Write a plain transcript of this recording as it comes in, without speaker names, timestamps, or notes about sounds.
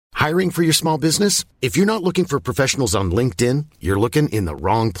Hiring for your small business? If you're not looking for professionals on LinkedIn, you're looking in the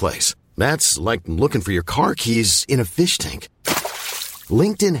wrong place. That's like looking for your car keys in a fish tank.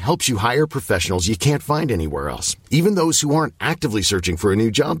 LinkedIn helps you hire professionals you can't find anywhere else, even those who aren't actively searching for a new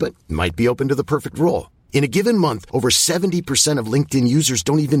job but might be open to the perfect role. In a given month, over 70% of LinkedIn users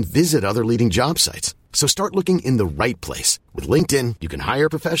don't even visit other leading job sites. So start looking in the right place. With LinkedIn, you can hire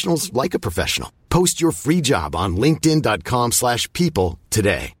professionals like a professional. Post your free job on linkedin.com/people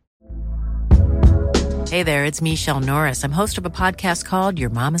today. Hey there, it's Michelle Norris. I'm host of a podcast called Your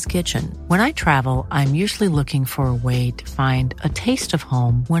Mama's Kitchen. When I travel, I'm usually looking for a way to find a taste of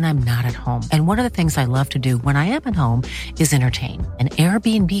home when I'm not at home. And one of the things I love to do when I am at home is entertain. And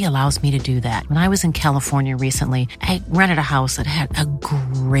Airbnb allows me to do that. When I was in California recently, I rented a house that had a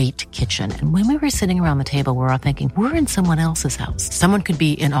great kitchen. And when we were sitting around the table, we're all thinking, we're in someone else's house. Someone could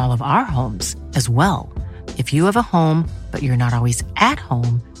be in all of our homes as well. If you have a home, but you're not always at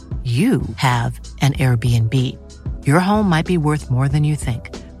home, you have an Airbnb. Your home might be worth more than you think.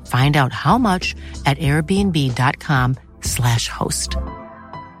 Find out how much at airbnb.com/host.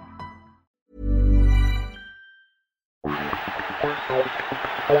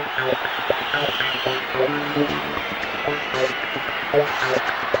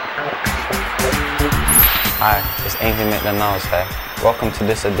 Hi, it's Ainsley Maitland-Niles here. Welcome to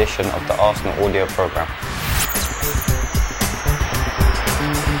this edition of the Arsenal audio programme.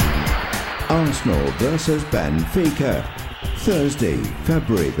 Arsenal versus Benfica. Thursday,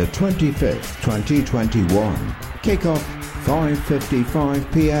 February the 25th, 2021. Kickoff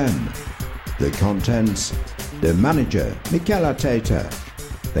 5:55 p.m. The contents: the manager, Mikel Arteta.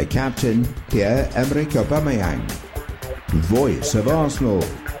 The captain, Pierre-Emerick Aubameyang. Voice of Arsenal: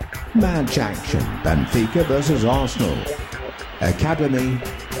 Match action, Benfica versus Arsenal. Academy: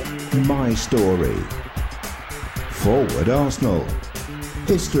 My Story. Forward Arsenal.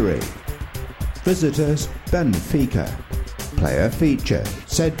 History: Visitors, Benfica. Player feature,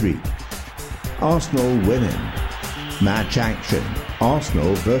 Cedric. Arsenal women. Match action,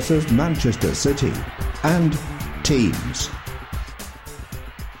 Arsenal versus Manchester City. And teams.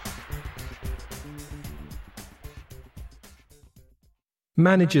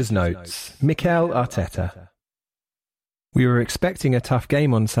 Manager's notes. Mikel Arteta. We were expecting a tough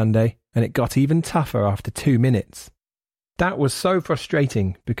game on Sunday, and it got even tougher after 2 minutes. That was so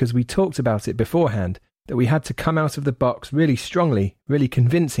frustrating because we talked about it beforehand, that we had to come out of the box really strongly, really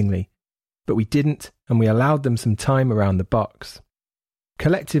convincingly. But we didn't, and we allowed them some time around the box.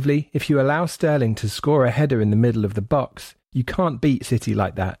 Collectively, if you allow Sterling to score a header in the middle of the box, you can't beat City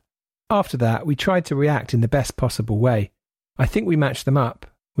like that. After that, we tried to react in the best possible way. I think we matched them up.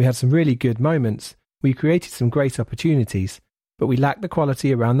 We had some really good moments. We created some great opportunities, but we lacked the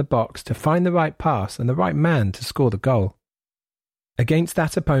quality around the box to find the right pass and the right man to score the goal. Against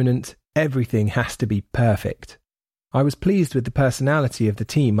that opponent, everything has to be perfect. I was pleased with the personality of the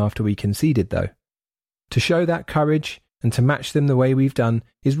team after we conceded, though. To show that courage and to match them the way we've done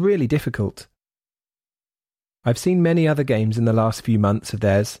is really difficult. I've seen many other games in the last few months of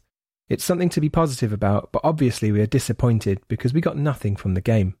theirs. It's something to be positive about, but obviously we are disappointed because we got nothing from the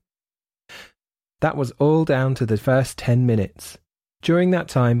game. That was all down to the first 10 minutes. During that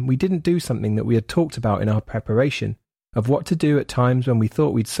time, we didn't do something that we had talked about in our preparation, of what to do at times when we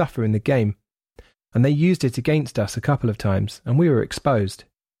thought we'd suffer in the game, and they used it against us a couple of times, and we were exposed.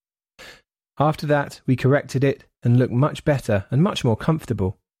 After that, we corrected it and looked much better and much more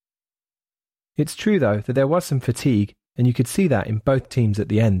comfortable. It's true, though, that there was some fatigue, and you could see that in both teams at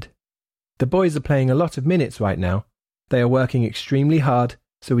the end. The boys are playing a lot of minutes right now. They are working extremely hard,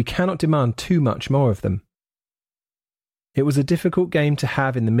 so we cannot demand too much more of them. It was a difficult game to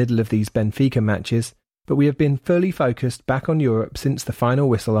have in the middle of these Benfica matches, but we have been fully focused back on Europe since the final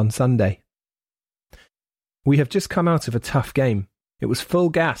whistle on Sunday. We have just come out of a tough game. It was full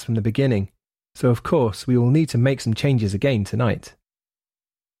gas from the beginning, so of course we will need to make some changes again tonight.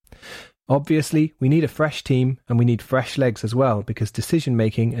 Obviously, we need a fresh team and we need fresh legs as well, because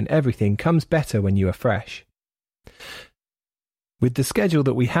decision-making and everything comes better when you are fresh. With the schedule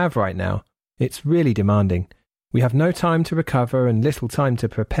that we have right now, it's really demanding. We have no time to recover and little time to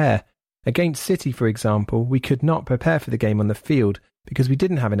prepare. Against City, for example, we could not prepare for the game on the field because we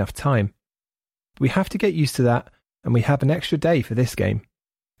didn't have enough time. We have to get used to that, and we have an extra day for this game.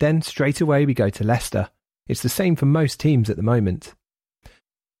 Then straight away we go to Leicester. It's the same for most teams at the moment.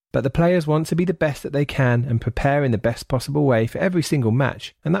 But the players want to be the best that they can and prepare in the best possible way for every single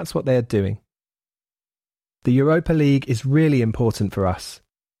match, and that's what they are doing. The Europa League is really important for us.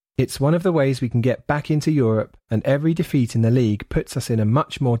 It's one of the ways we can get back into Europe, and every defeat in the league puts us in a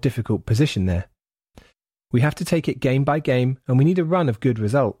much more difficult position there. We have to take it game by game, and we need a run of good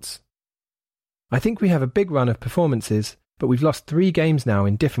results. I think we have a big run of performances, but we've lost 3 games now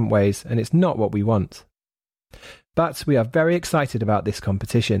in different ways, and it's not what we want. But we are very excited about this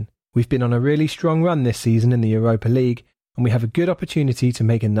competition. We've been on a really strong run this season in the Europa League, and we have a good opportunity to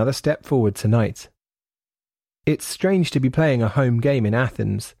make another step forward tonight. It's strange to be playing a home game in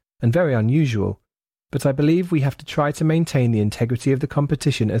Athens, and very unusual, but I believe we have to try to maintain the integrity of the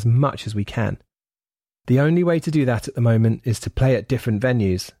competition as much as we can. The only way to do that at the moment is to play at different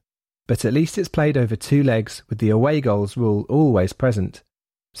venues, but at least it's played over 2 legs with the away goals rule always present,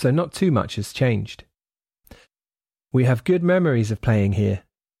 so not too much has changed. We have good memories of playing here.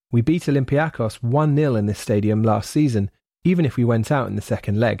 We beat Olympiacos 1-0 in this stadium last season, even if we went out in the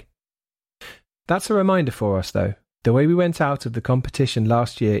second leg. That's a reminder for us though. The way we went out of the competition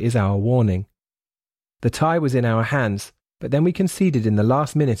last year is our warning. The tie was in our hands, but then we conceded in the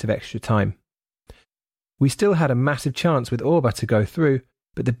last minute of extra time. We still had a massive chance with Orba to go through,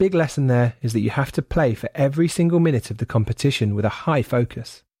 but the big lesson there is that you have to play for every single minute of the competition with a high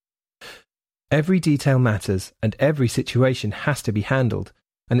focus. Every detail matters and every situation has to be handled,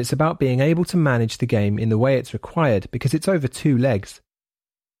 and it's about being able to manage the game in the way it's required because it's over 2 legs.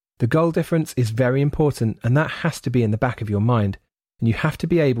 The goal difference is very important, and that has to be in the back of your mind, and you have to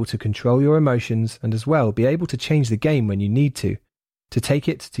be able to control your emotions and as well be able to change the game when you need to take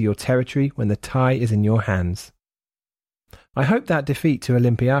it to your territory when the tie is in your hands. I hope that defeat to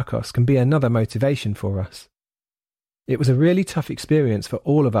Olympiacos can be another motivation for us. It was a really tough experience for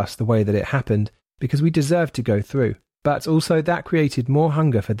all of us the way that it happened because we deserved to go through, but also that created more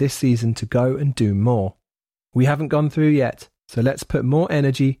hunger for this season to go and do more. We haven't gone through yet, so let's put more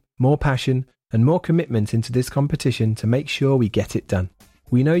energy, more passion and more commitment into this competition to make sure we get it done.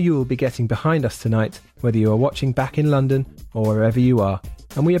 We know you will be getting behind us tonight, whether you are watching back in London or wherever you are,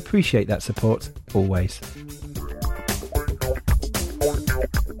 and we appreciate that support always.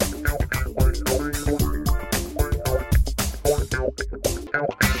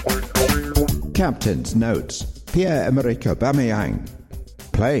 Captain's notes. Pierre-Emerick Aubameyang.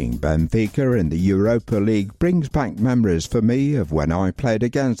 Playing Benfica in the Europa League brings back memories for me of when I played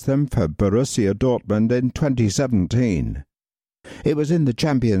against them for Borussia Dortmund in 2017. It was in the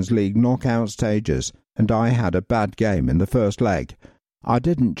Champions League knockout stages, and I had a bad game in the first leg. I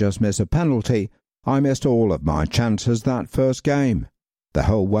didn't just miss a penalty, I missed all of my chances that first game. The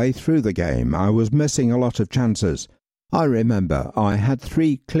whole way through the game I was missing a lot of chances. I remember I had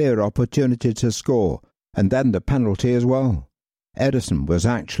 3 clear opportunities to score, and then the penalty as well. Edison was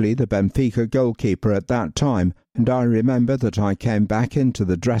actually the Benfica goalkeeper at that time, and I remember that I came back into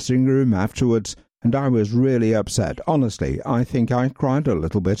the dressing room afterwards, and I was really upset. Honestly, I think I cried a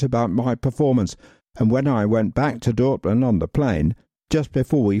little bit about my performance, and when I went back to Dortmund on the plane, just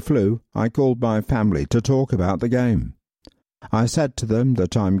before we flew, I called my family to talk about the game. I said to them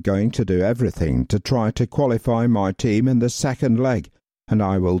that I'm going to do everything to try to qualify my team in the second leg, and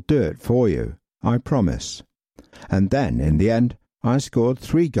I will do it for you, I promise. And then, in the end, I scored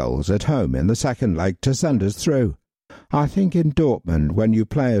 3 goals at home in the second leg to send us through. I think in Dortmund, when you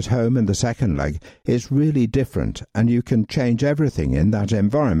play at home in the second leg, it's really different, and you can change everything in that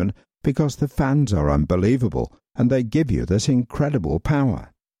environment because the fans are unbelievable, and they give you this incredible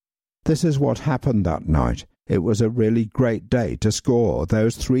power. This is what happened that night. It was a really great day to score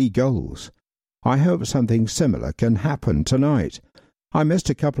those 3 goals. I hope something similar can happen tonight. I missed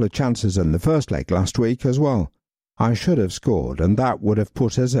a couple of chances in the first leg last week as well. I should have scored, and that would have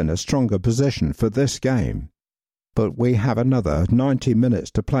put us in a stronger position for this game. But we have another 90 minutes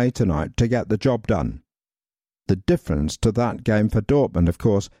to play tonight to get the job done. The difference to that game for Dortmund, of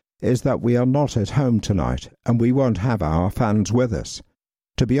course, is that we are not at home tonight, and we won't have our fans with us.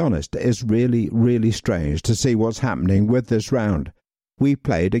 To be honest, it's really, really strange to see what's happening with this round. We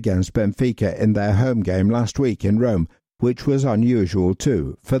played against Benfica in their home game last week in Rome, which was unusual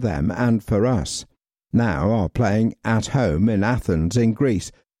too, for them and for us. Now are playing at home in Athens in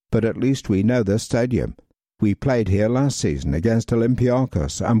Greece, but at least we know the stadium. We played here last season against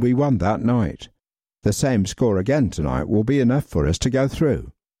Olympiacos, and we won that night. The same score again tonight will be enough for us to go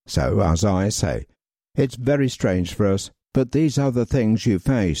through. So, as I say, it's very strange for us, but these are the things you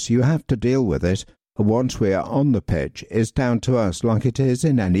face. You have to deal with it. Once we are on the pitch, it's down to us like it is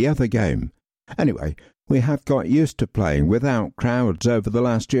in any other game. Anyway, we have got used to playing without crowds over the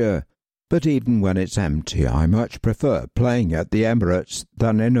last year. But even when it's empty, I much prefer playing at the Emirates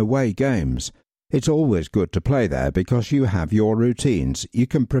than in away games. It's always good to play there because you have your routines, you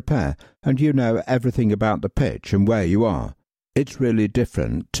can prepare, and you know everything about the pitch and where you are. It's really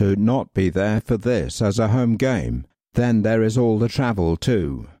different to not be there for this as a home game. Then there is all the travel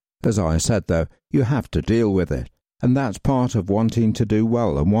too. As I said, though, you have to deal with it, and that's part of wanting to do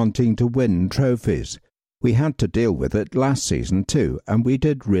well and wanting to win trophies. We had to deal with it last season too, and we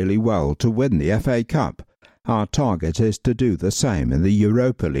did really well to win the FA Cup. Our target is to do the same in the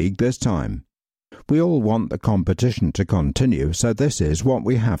Europa League this time. We all want the competition to continue, so this is what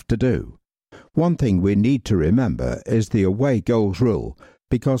we have to do. One thing we need to remember is the away goals rule,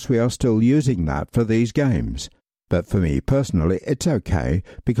 because we are still using that for these games. But for me personally, it's okay,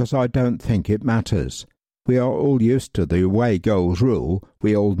 because I don't think it matters. We are all used to the away goals rule,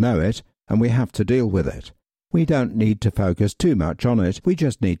 we all know it, and we have to deal with it. We don't need to focus too much on it, we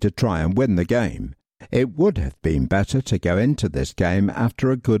just need to try and win the game. It would have been better to go into this game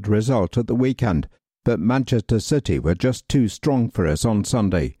after a good result at the weekend, but Manchester City were just too strong for us on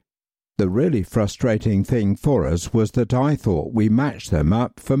Sunday. The really frustrating thing for us was that I thought we matched them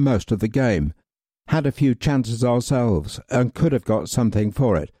up for most of the game, had a few chances ourselves, and could have got something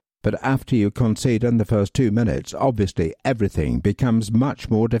for it, but after you concede in the first 2 minutes, obviously everything becomes much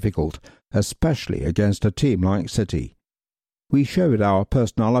more difficult, especially against a team like City. We showed our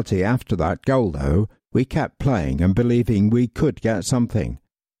personality after that goal, though. We kept playing and believing we could get something.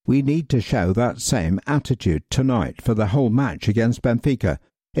 We need to show that same attitude tonight for the whole match against Benfica.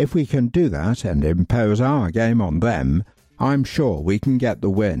 If we can do that and impose our game on them, I'm sure we can get the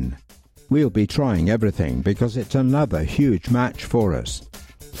win. We'll be trying everything because it's another huge match for us.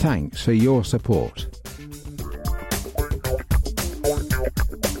 Thanks for your support.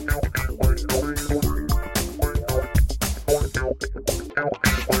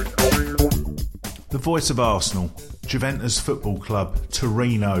 The voice of Arsenal, Juventus Football Club,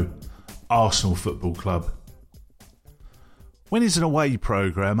 Torino, Arsenal Football Club. When is an away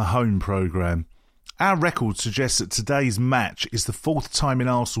programme a home programme? Our record suggests that today's match is the fourth time in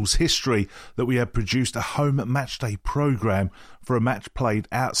Arsenal's history that we have produced a home matchday programme for a match played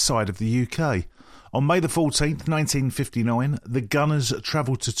outside of the UK. On May the 14th, 1959, the Gunners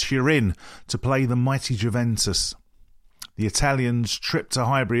travelled to Turin to play the mighty Juventus. The Italians tripped to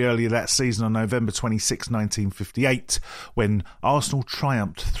Highbury earlier that season on November 26, 1958, when Arsenal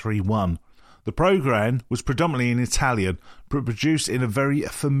triumphed 3-1. The programme was predominantly in Italian, but produced in a very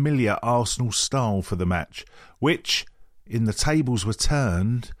familiar Arsenal style for the match, which, in the tables were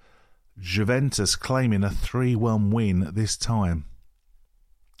turned, Juventus claiming a 3-1 win this time.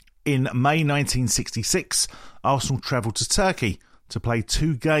 In May 1966, Arsenal travelled to Turkey to play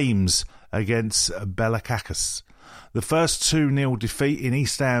 2 games against Beşiktaş. The first 2-0 defeat in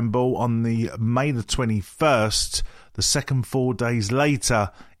Istanbul on the May the 21st, the second 4 days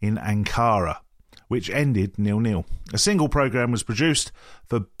later in Ankara, which ended 0-0. A single programme was produced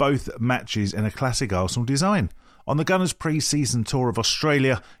for both matches in a classic Arsenal design. On the Gunners' pre-season tour of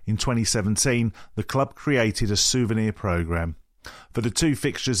Australia in 2017, the club created a souvenir programme. For the 2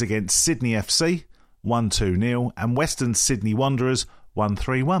 fixtures against Sydney FC, 1-2-0, and Western Sydney Wanderers,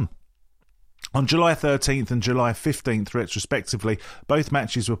 1-3-1. On July 13th and July 15th, retrospectively, both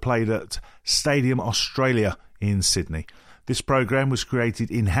matches were played at Stadium Australia in Sydney. This programme was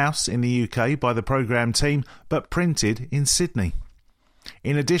created in-house in the UK by the programme team, but printed in Sydney.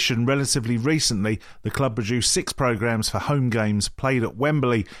 In addition, relatively recently, the club produced 6 programmes for home games played at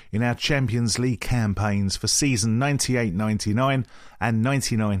Wembley in our Champions League campaigns for season 98-99 and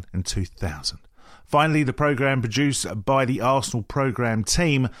 99 and 2000. Finally, the programme produced by the Arsenal programme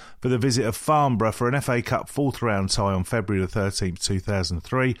team for the visit of Farnborough for an FA Cup 4th round tie on February 13,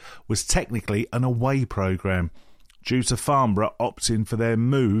 2003 was technically an away programme, due to Farnborough opting for their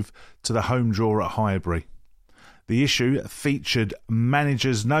move to the home draw at Highbury. The issue featured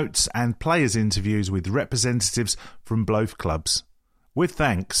managers' notes and players' interviews with representatives from both clubs, with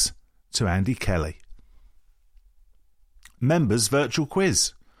thanks to Andy Kelly. Members' virtual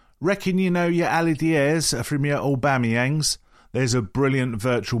quiz. Reckon you know your Ali Diaz from your Aubameyangs? There's a brilliant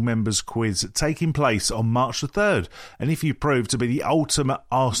virtual members quiz taking place on March the 3rd, and if you prove to be the ultimate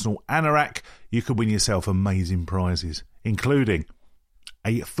Arsenal anorak, you could win yourself amazing prizes, including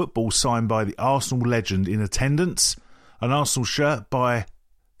a football signed by the Arsenal legend in attendance, an Arsenal shirt by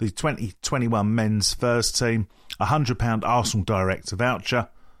the 2021 men's first team, a £100 Arsenal Director voucher,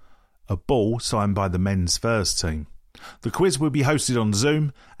 a ball signed by the men's first team. The quiz will be hosted on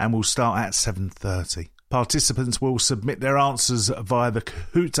Zoom and will start at 7:30. Participants will submit their answers via the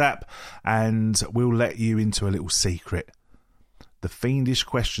Kahoot app and we'll let you into a little secret. The fiendish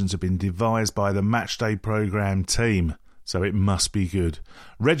questions have been devised by the Matchday programme team, so it must be good.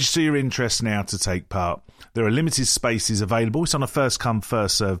 Register your interest now to take part. There are limited spaces available. It's on a first-come,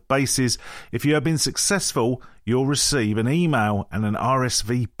 first-served basis. If you have been successful, you'll receive an email and an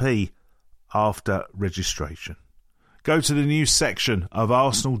RSVP after registration. Go to the news section of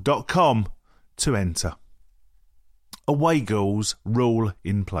arsenal.com to enter. Away goals rule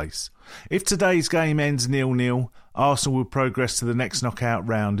in place. If today's game ends 0-0, Arsenal will progress to the next knockout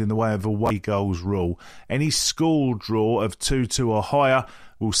round in the way of away goals rule. Any score draw of 2-2 or higher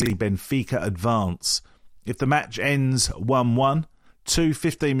will see Benfica advance. If the match ends 1-1, 2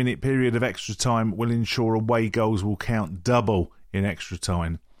 15-minute period of extra time will ensure away goals will count double in extra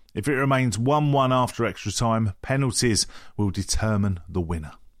time. If it remains 1-1 after extra time, penalties will determine the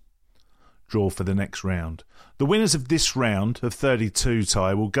winner. Draw for the next round. The winners of this round of 32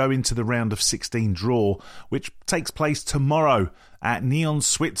 tie will go into the round of 16 draw, which takes place tomorrow at Nyon,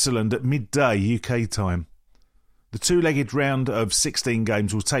 Switzerland at midday UK time. The two-legged round of 16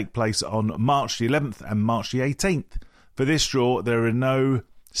 games will take place on March the 11th and March the 18th. For this draw, there are no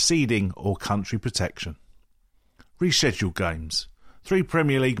seeding or country protection. Rescheduled games. 3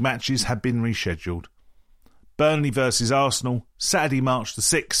 Premier League matches have been rescheduled. Burnley versus Arsenal, Saturday, March the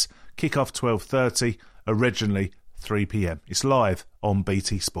 6th, kick-off 12:30, originally 3 p.m. It's live on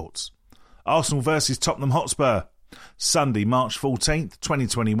BT Sports. Arsenal versus Tottenham Hotspur, Sunday, March 14th,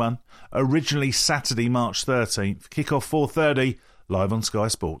 2021, originally Saturday, March 13th, kick-off 4:30, live on Sky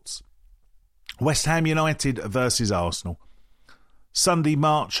Sports. West Ham United versus Arsenal, Sunday,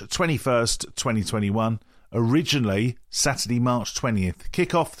 March 21st, 2021, originally Saturday, March 20th,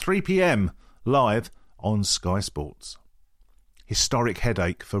 kick-off 3 p.m, live on Sky Sports. Historic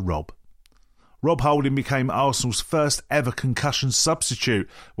headache for Rob. Rob Holding became Arsenal's first ever concussion substitute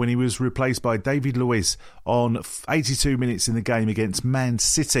when he was replaced by David Luiz on 82 minutes in the game against Man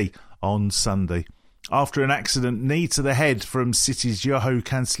City on Sunday. After an accident knee to the head from City's Joao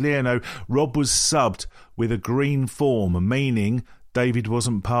Cancelo, Rob was subbed with a green form, meaning David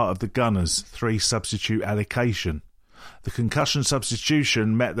wasn't part of the Gunners' 3 substitute allocation. The concussion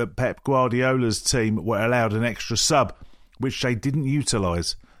substitution meant that Pep Guardiola's team were allowed an extra sub, which they didn't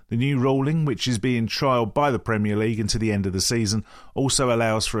utilise. The new ruling, which is being trialled by the Premier League until the end of the season, also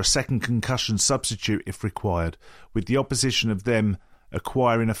allows for a second concussion substitute if required, with the opposition of them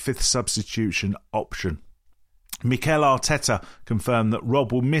acquiring a 5th substitution option. Mikel Arteta confirmed that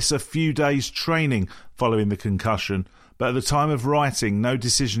Rob will miss a few days' training following the concussion, but at the time of writing, no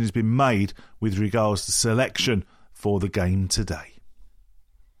decision has been made with regards to selection for the game today.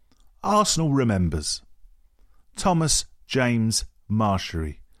 Arsenal remembers Thomas James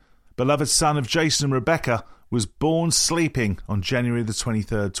Marshery, beloved son of Jason and Rebecca, was born sleeping on January the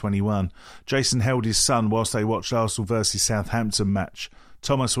 23rd, 21. Jason held his son whilst they watched Arsenal versus Southampton match.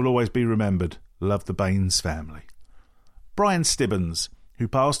 Thomas will always be remembered. Love the Baines family. Brian Stibbons, who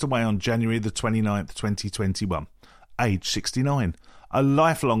passed away on January the 29th, 2021, aged 69. A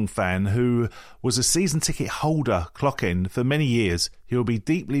lifelong fan who was a season ticket holder clock-in for many years, he will be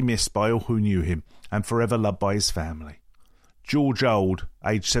deeply missed by all who knew him and forever loved by his family. George Old,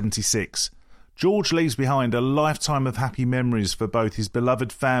 aged 76. George leaves behind a lifetime of happy memories for both his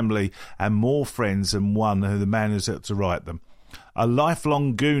beloved family and more friends than one who the man has had to write them. A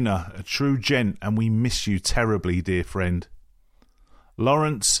lifelong gooner, a true gent, and we miss you terribly, dear friend.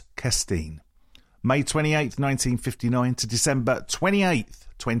 Lawrence Castine, May 28th, 1959 to December 28th,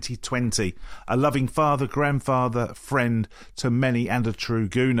 2020. A loving father, grandfather, friend to many and a true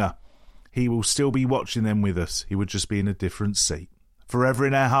gooner. He will still be watching them with us. He would just be in a different seat. Forever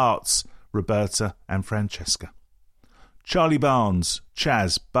in our hearts, Roberta and Francesca. Charlie Barnes,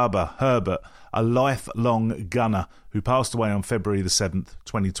 Chaz, Bubba, Herbert, a lifelong gunner who passed away on February the 7th,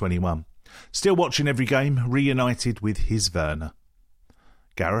 2021. Still watching every game, reunited with his Werner.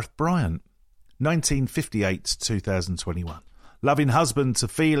 Gareth Bryant, 1958 to 2021. Loving husband to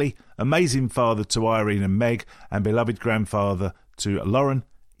Feely, amazing father to Irene and Meg, and beloved grandfather to Lauren,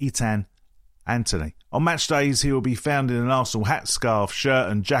 Etan, Anthony. On match days, he will be found in an Arsenal hat, scarf, shirt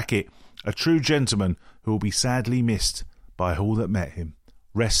and jacket, a true gentleman who will be sadly missed by all that met him.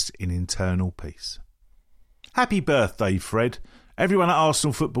 Rest in eternal peace. Happy birthday, Fred. Everyone at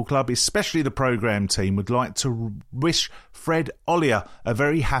Arsenal Football Club, especially the programme team, would like to wish Fred Ollier a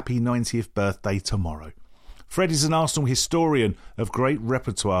very happy 90th birthday tomorrow. Fred is an Arsenal historian of great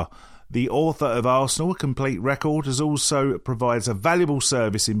repertoire. The author of Arsenal, A Complete Record, also provides a valuable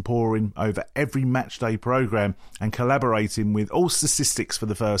service in poring over every matchday programme and collaborating with all statistics for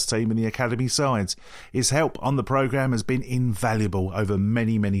the first team and the academy sides. His help on the programme has been invaluable over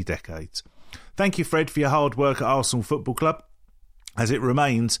many, many decades. Thank you, Fred, for your hard work at Arsenal Football Club, as it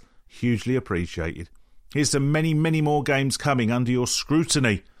remains hugely appreciated. Here's to many, many more games coming under your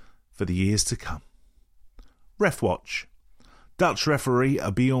scrutiny for the years to come. Ref Watch. Dutch referee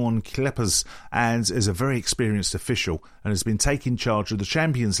Bjorn Kleppers is a very experienced official and has been taking charge of the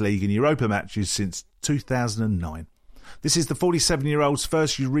Champions League and Europa matches since 2009. This is the 47-year-old's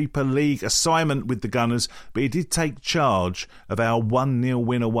first Europa League assignment with the Gunners, but he did take charge of our 1-0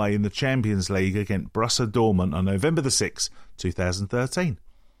 win away in the Champions League against Borussia Dortmund on November the 6th, 2013.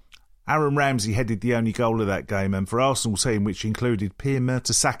 Aaron Ramsey headed the only goal of that game, and for Arsenal's team, which included Pierre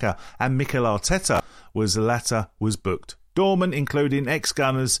Mertesacker and Mikel Arteta, the latter was booked. Dortmund, including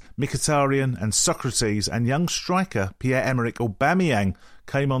ex-Gunners Mkhitaryan and Socrates, and young striker Pierre-Emerick Aubameyang,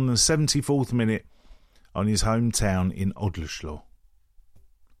 came on the 74th minute on his hometown in Odlischlaw.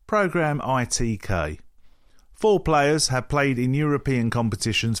 Programme ITK. 4 players have played in European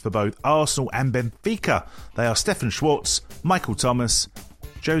competitions for both Arsenal and Benfica. They are Stefan Schwartz, Michael Thomas,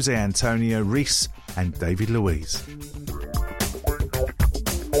 Jose Antonio Reis and David Luiz.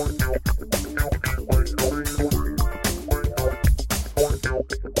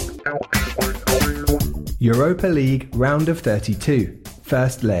 Europa League Round of 32,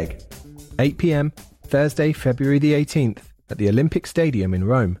 first leg, 8 p.m, Thursday, February the 18th, at the Olympic Stadium in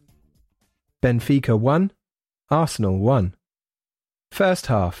Rome. Benfica 1, Arsenal 1. First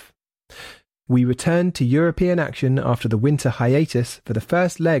half. We returned to European action after the winter hiatus for the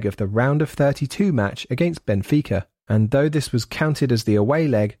first leg of the Round of 32 match against Benfica, and though this was counted as the away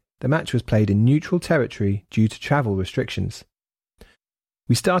leg, the match was played in neutral territory due to travel restrictions.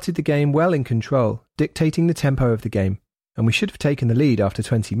 We started the game well in control, dictating the tempo of the game, and we should have taken the lead after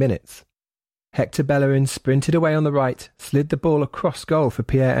 20 minutes. Hector Bellerin sprinted away on the right, slid the ball across goal for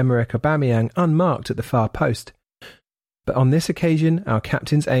Pierre-Emerick Aubameyang unmarked at the far post. But on this occasion, our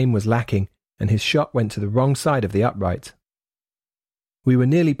captain's aim was lacking, and his shot went to the wrong side of the upright. We were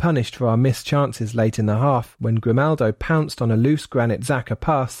nearly punished for our missed chances late in the half when Grimaldo pounced on a loose Granit Xhaka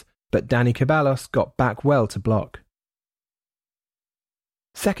pass, but Dani Ceballos got back well to block.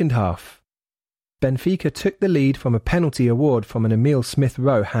 Second half. Benfica took the lead from a penalty award from an Emile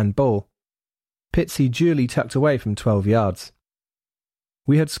Smith-Rowe handball. Pizzi duly tucked away from 12 yards.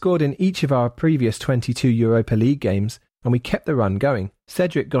 We had scored in each of our previous 22 Europa League games, and we kept the run going.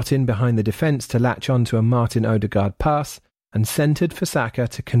 Cedric got in behind the defence to latch on to a Martin Odegaard pass, and centred for Saka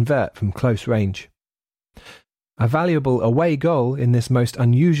to convert from close range. A valuable away goal in this most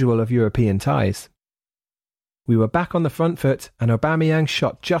unusual of European ties. We were back on the front foot, and Aubameyang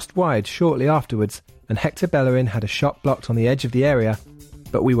shot just wide shortly afterwards, and Hector Bellerin had a shot blocked on the edge of the area,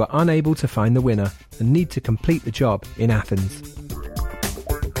 but we were unable to find the winner and need to complete the job in Athens.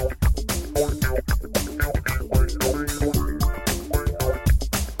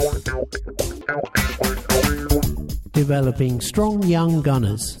 Developing strong young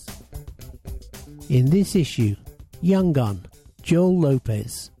gunners. In this issue, young gun Joel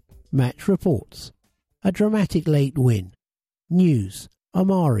Lopez. Match reports. A dramatic late win. News.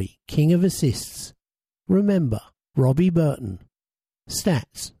 Amari, king of assists. Remember, Robbie Burton.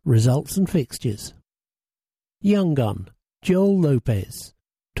 Stats, results and fixtures. Young gun Joel Lopez.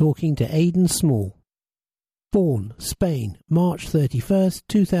 Talking to Aidan Small. Born, Spain, March 31st,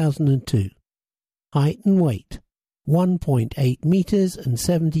 2002. Height and weight, 1.8 metres and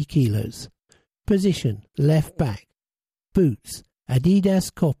 70 kilos. Position, left back. Boots,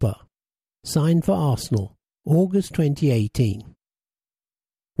 Adidas Copper. Signed for Arsenal, August 2018.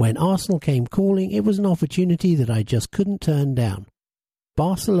 When Arsenal came calling, it was an opportunity that I just couldn't turn down.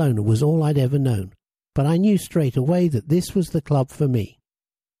 Barcelona was all I'd ever known, but I knew straight away that this was the club for me.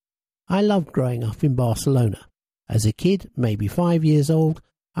 I loved growing up in Barcelona. As a kid, maybe 5 years old,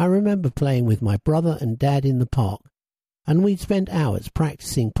 I remember playing with my brother and dad in the park, and we'd spend hours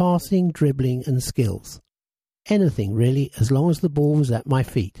practicing passing, dribbling and skills. Anything really, as long as the ball was at my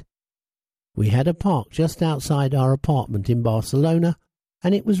feet. We had a park just outside our apartment in Barcelona,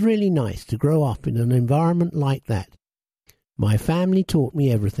 and it was really nice to grow up in an environment like that. My family taught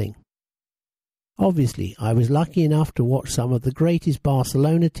me everything. Obviously, I was lucky enough to watch some of the greatest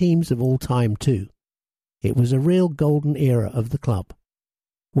Barcelona teams of all time too. It was a real golden era of the club.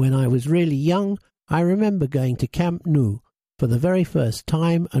 When I was really young, I remember going to Camp Nou for the very first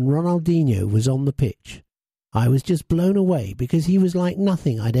time, and Ronaldinho was on the pitch. I was just blown away because he was like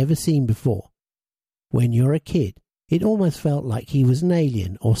nothing I'd ever seen before. When you're a kid, it almost felt like he was an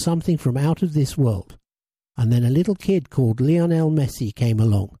alien or something from out of this world. And then a little kid called Lionel Messi came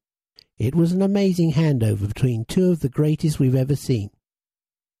along. It was an amazing handover between two of the greatest we've ever seen.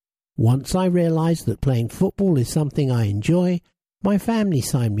 Once I realized that playing football is something I enjoy, my family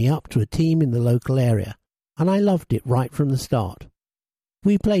signed me up to a team in the local area, and I loved it right from the start.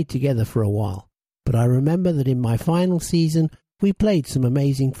 We played together for a while, but I remember that in my final season we played some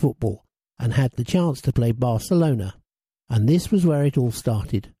amazing football and had the chance to play Barcelona, and this was where it all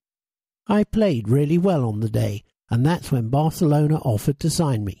started. I played really well on the day, and that's when Barcelona offered to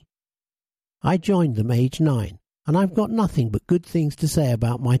sign me. I joined them aged 9, and I've got nothing but good things to say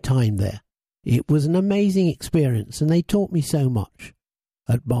about my time there. It was an amazing experience and they taught me so much.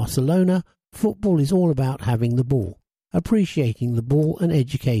 At Barcelona, football is all about having the ball, appreciating the ball and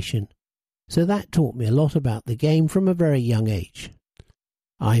education. So that taught me a lot about the game from a very young age.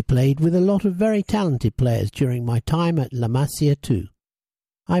 I played with a lot of very talented players during my time at La Masia too.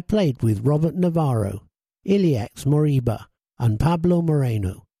 I played with Robert Navarro, Iliax Moriba and Pablo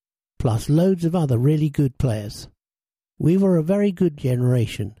Moreno, plus loads of other really good players. We were a very good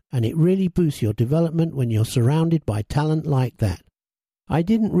generation, and it really boosts your development when you're surrounded by talent like that. I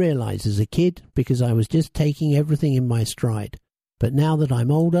didn't realise as a kid because I was just taking everything in my stride, but now that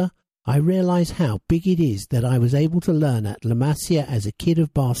I'm older, I realise how big it is that I was able to learn at La Masia as a kid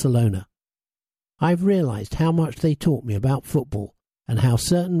of Barcelona. I've realised how much they taught me about football and how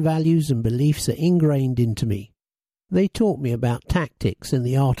certain values and beliefs are ingrained into me. They taught me about tactics and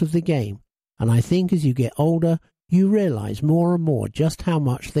the art of the game, and I think as you get older, you realise more and more just how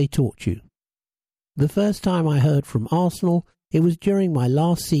much they taught you. The first time I heard from Arsenal, it was during my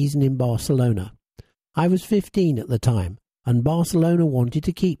last season in Barcelona. I was 15 at the time, and Barcelona wanted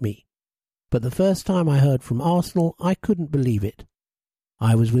to keep me. But the first time I heard from Arsenal, I couldn't believe it.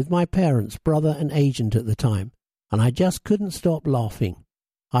 I was with my parents' brother and agent at the time, and I just couldn't stop laughing.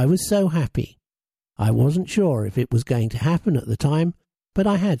 I was so happy. I wasn't sure if it was going to happen at the time, but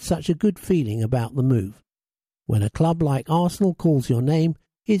I had such a good feeling about the move. When a club like Arsenal calls your name,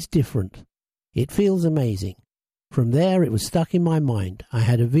 it's different. It feels amazing. From there it was stuck in my mind. I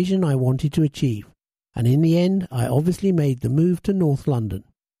had a vision I wanted to achieve, and in the end I obviously made the move to North London.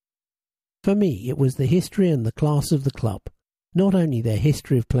 For me it was the history and the class of the club. Not only their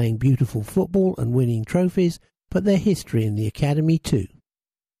history of playing beautiful football and winning trophies, but their history in the academy too.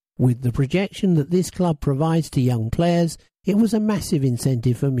 With the projection that this club provides to young players, it was a massive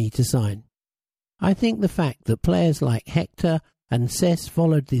incentive for me to sign. I think the fact that players like Hector and Cesc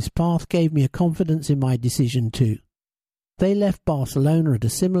followed this path gave me a confidence in my decision too. They left Barcelona at a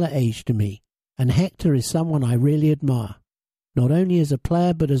similar age to me, and Hector is someone I really admire, not only as a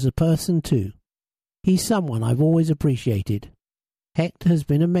player but as a person too. He's someone I've always appreciated. Hector has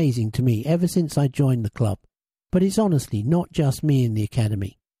been amazing to me ever since I joined the club, but it's honestly not just me in the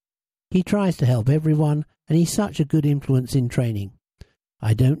academy. He tries to help everyone, and he's such a good influence in training.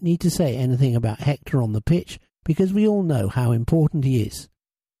 I don't need to say anything about Hector on the pitch because we all know how important he is.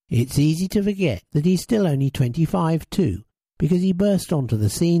 It's easy to forget that he's still only 25 too, because he burst onto the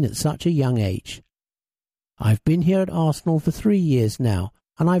scene at such a young age. I've been here at Arsenal for 3 years now,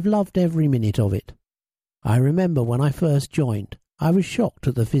 and I've loved every minute of it. I remember when I first joined, I was shocked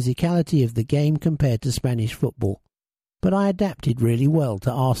at the physicality of the game compared to Spanish football, but I adapted really well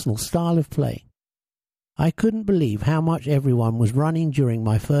to Arsenal's style of play. I couldn't believe how much everyone was running during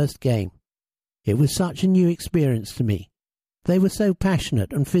my first game. It was such a new experience to me. They were so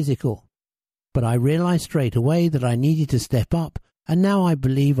passionate and physical. But I realised straight away that I needed to step up, and now I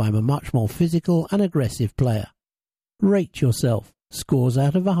believe I'm a much more physical and aggressive player. Rate yourself. Scores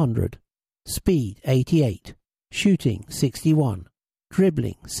out of 100. Speed 88. Shooting 61.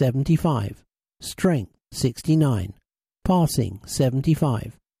 Dribbling 75. Strength 69. Passing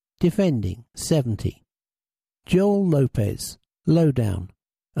 75. Defending 70. Joel Lopez, Lowdown.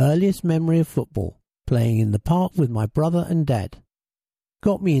 Earliest memory of football, playing in the park with my brother and dad.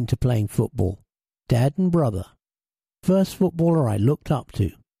 Got me into playing football, dad and brother. First footballer I looked up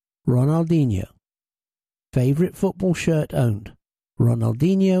to, Ronaldinho. Favourite football shirt owned,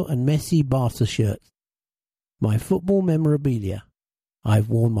 Ronaldinho and Messi Barca shirts. My football memorabilia, I've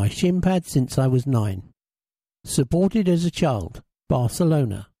worn my shin pads since I was 9. Supported as a child,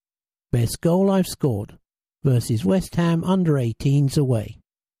 Barcelona. Best goal I've scored, versus West Ham under-18s away.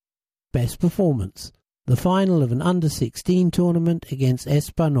 Best performance, the final of an under-16 tournament against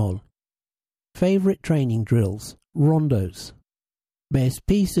Espanyol. Favourite training drills, rondos. Best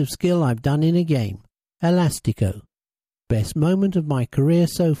piece of skill I've done in a game, Elastico. Best moment of my career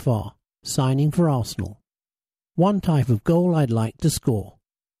so far, signing for Arsenal. One type of goal I'd like to score,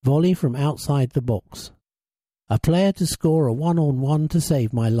 volley from outside the box. A player to score a one-on-one to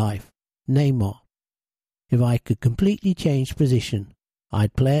save my life, Neymar. If I could completely change position,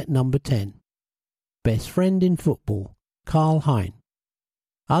 I'd play at number 10. Best friend in football, Karl Hein.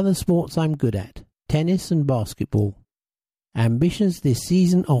 Other sports I'm good at, tennis and basketball. Ambitions this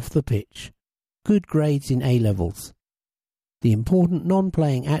season off the pitch. Good grades in A-levels. The important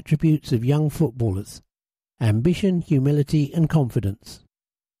non-playing attributes of young footballers. Ambition, humility and confidence.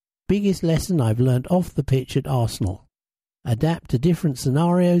 Biggest lesson I've learned off the pitch at Arsenal. Adapt to different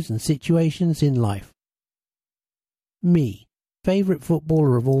scenarios and situations in life. Me. Favourite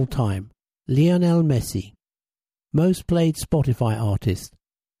footballer of all time, Lionel Messi. Most played Spotify artist,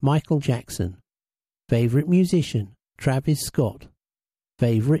 Michael Jackson. Favourite musician, Travis Scott.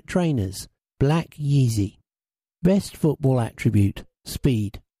 Favourite trainers, Black Yeezy. Best football attribute,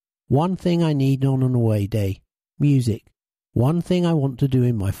 speed. One thing I need on an away day, music. One thing I want to do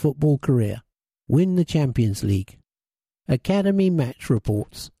in my football career, win the Champions League. Academy match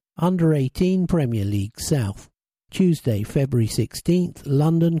reports, Under-18 Premier League South. Tuesday, February 16th,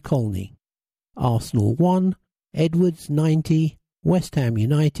 London Colney. Arsenal 1, Edwards 90, West Ham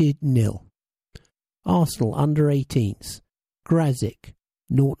United 0. Arsenal Under-18s, Grazik,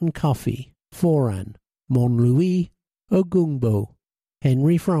 Norton Cuffy, Foran, Monlouis, Ogungbo,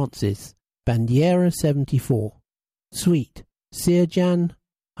 Henry Francis, Bandiera 74, Sweet, Sirjan,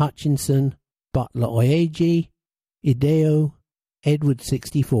 Hutchinson, Butler Oyeji, Ideo, Edward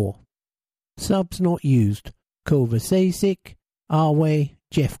 64. Subs not used, Kovacic, Arway,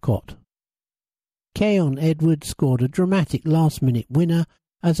 Jeffcott. Keon Edwards scored a dramatic last-minute winner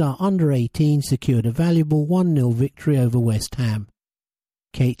as our Under-18 secured a valuable 1-0 victory over West Ham.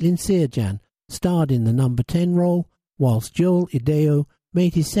 Caitlin Sirjan starred in the number 10 role, whilst Joel Ideo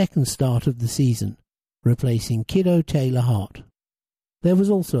made his second start of the season, replacing Kiddo Taylor-Hart. There was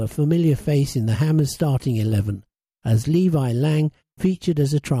also a familiar face in the Hammers starting 11, as Levi Lang featured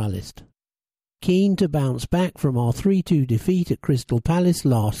as a trialist. Keen to bounce back from our 3-2 defeat at Crystal Palace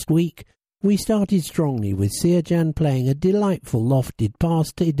last week, we started strongly with Sirjan playing a delightful lofted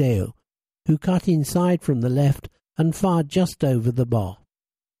pass to Ideo, who cut inside from the left and fired just over the bar.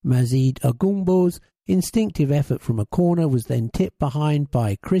 Mazid Agumbo's instinctive effort from a corner was then tipped behind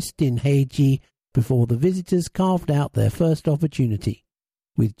by Kristin Heiji before the visitors carved out their first opportunity,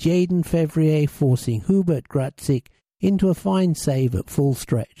 with Jaden Fevrier forcing Hubert Grazik into a fine save at full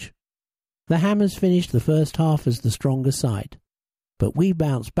stretch. The Hammers finished the first half as the stronger side, but we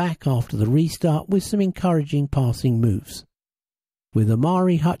bounced back after the restart with some encouraging passing moves. With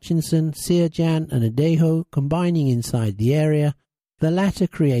Amari Hutchinson, Sirjan and Adejo combining inside the area, the latter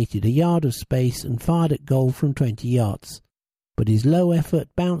created a yard of space and fired at goal from 20 yards, but his low effort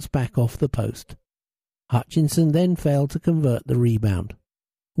bounced back off the post. Hutchinson then failed to convert the rebound.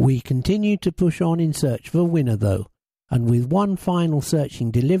 We continued to push on in search of a winner though, and with one final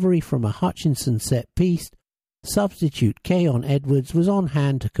searching delivery from a Hutchinson set piece, substitute Keon Edwards was on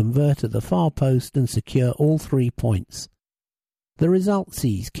hand to convert at the far post and secure all 3 points. The result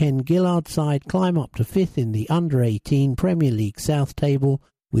sees Ken Gillard's side climb up to 5th in the Under-18 Premier League South table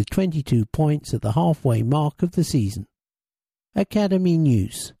with 22 points at the halfway mark of the season. Academy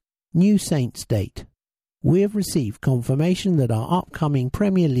News. New Saints date. We have received confirmation that our upcoming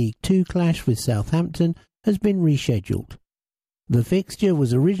Premier League 2 clash with Southampton has been rescheduled. The fixture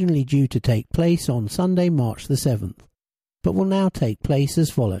was originally due to take place on Sunday, March the 7th, but will now take place as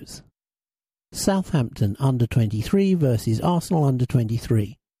follows. Southampton Under-23 versus Arsenal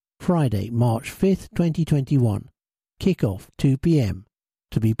Under-23, Friday, March 5th, 2021. Kick-off 2 p.m.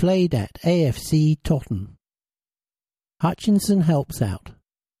 to be played at AFC Tottenham. Hutchinson helps out.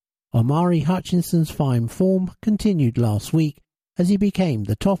 Omari Hutchinson's fine form continued last week as he became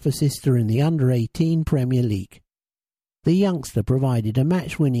the top assister in the Under-18 Premier League. The youngster provided a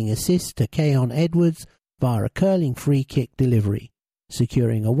match-winning assist to Keon Edwards via a curling free-kick delivery,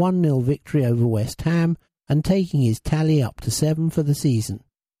 securing a 1-0 victory over West Ham and taking his tally up to 7 for the season.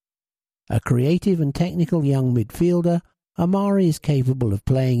 A creative and technical young midfielder, Amari is capable of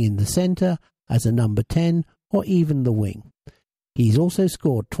playing in the centre as a number 10 or even the wing. He's also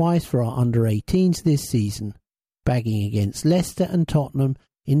scored twice for our Under-18s this season, bagging against Leicester and Tottenham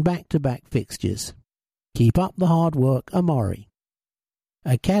in back-to-back fixtures. Keep up the hard work, Amari.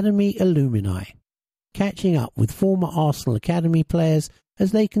 Academy Alumni. Catching up with former Arsenal Academy players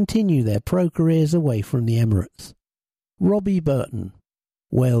as they continue their pro careers away from the Emirates. Robbie Burton.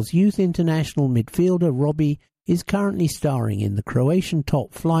 Wales youth international midfielder Robbie is currently starring in the Croatian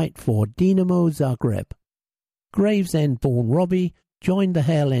top flight for Dinamo Zagreb. Gravesend-born Robbie joined the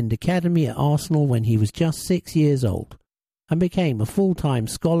Hale End Academy at Arsenal when he was just 6 years old and became a full-time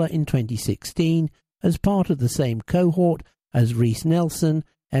scholar in 2016 as part of the same cohort as Reece Nelson,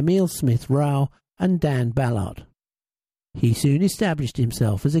 Emile Smith-Rowe and Dan Ballard. He soon established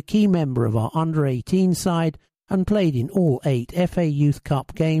himself as a key member of our Under-18 side and played in all 8 FA Youth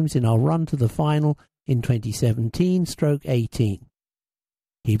Cup games in our run to the final in 2017-18.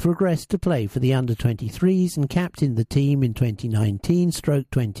 He progressed to play for the Under-23s and captained the team in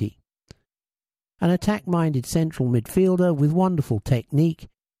 2019-20. An attack-minded central midfielder with wonderful technique,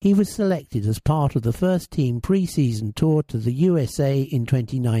 he was selected as part of the first-team pre-season tour to the USA in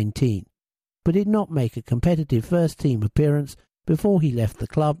 2019, but did not make a competitive first-team appearance before he left the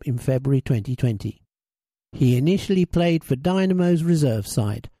club in February 2020. He initially played for Dynamo's reserve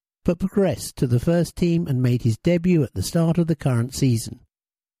side, but progressed to the first team and made his debut at the start of the current season.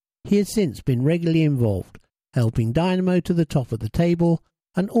 He has since been regularly involved, helping Dynamo to the top of the table,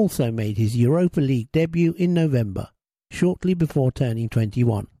 and also made his Europa League debut in November, shortly before turning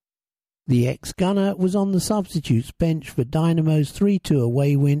 21. The ex-gunner was on the substitutes bench for Dynamo's 3-2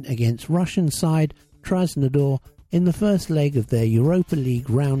 away win against Russian side Krasnodar in the first leg of their Europa League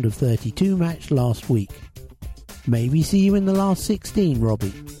round of 32 match last week. Maybe see you in the last 16,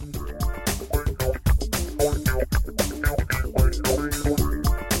 Robbie.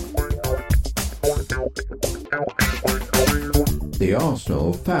 The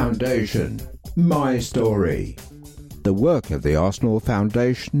Arsenal Foundation. My story. The work of the Arsenal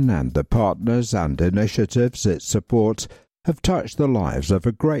Foundation and the partners and initiatives it supports have touched the lives of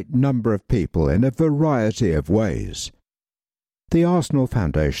a great number of people in a variety of ways. The Arsenal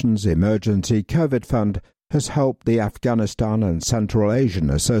Foundation's Emergency COVID Fund has helped the Afghanistan and Central Asian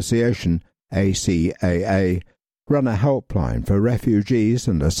Association, ACAA, run a helpline for refugees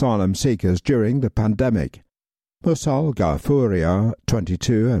and asylum seekers during the pandemic. Musal Ghafuria,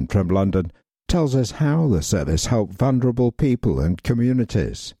 22 and from London, tells us how the service helped vulnerable people and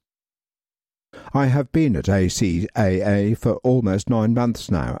communities. I have been at ACAA for almost 9 months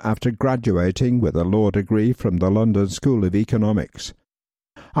now after graduating with a law degree from the London School of Economics.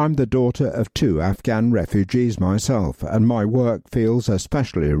 I'm the daughter of 2 Afghan refugees myself, and my work feels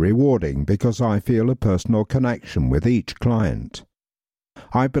especially rewarding because I feel a personal connection with each client.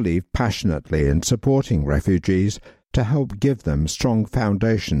 I believe passionately in supporting refugees to help give them strong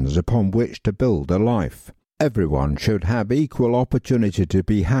foundations upon which to build a life. Everyone should have equal opportunity to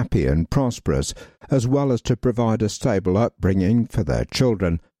be happy and prosperous, as well as to provide a stable upbringing for their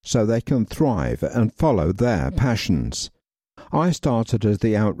children so they can thrive and follow their passions. I started as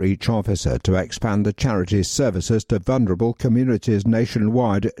the outreach officer to expand the charity's services to vulnerable communities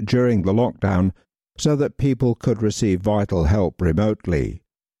nationwide during the lockdown so that people could receive vital help remotely.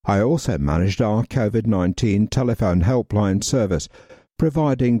 I also managed our COVID-19 telephone helpline service,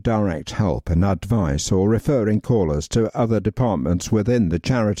 providing direct help and advice or referring callers to other departments within the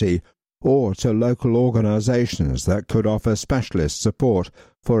charity or to local organisations that could offer specialist support,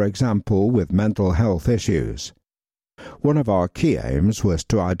 for example with mental health issues. One of our key aims was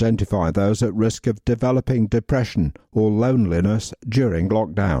to identify those at risk of developing depression or loneliness during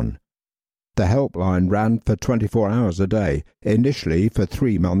lockdown. The helpline ran for 24 hours a day, initially for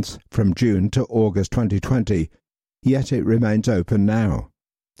 3 months from June to August 2020, yet it remains open now.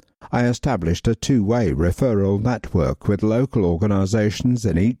 I established a 2-way referral network with local organisations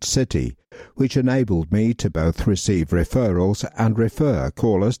in each city, which enabled me to both receive referrals and refer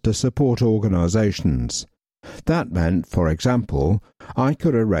callers to support organisations. That meant, for example, I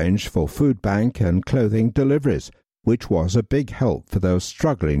could arrange for food bank and clothing deliveries, which was a big help for those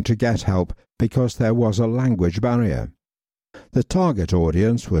struggling to get help because there was a language barrier. The target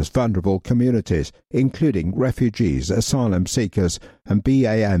audience was vulnerable communities, including refugees, asylum seekers, and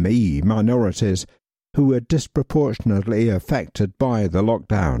BAME minorities, who were disproportionately affected by the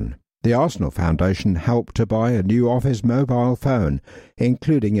lockdown. The Arsenal Foundation helped to buy a new office mobile phone,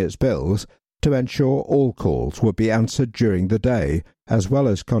 including its bills, to ensure all calls would be answered during the day, as well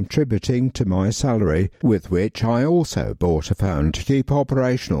as contributing to my salary, with which I also bought a phone to keep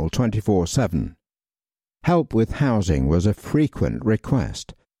operational 24/7. Help with housing was a frequent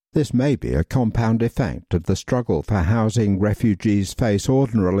request. This may be a compound effect of the struggle for housing refugees face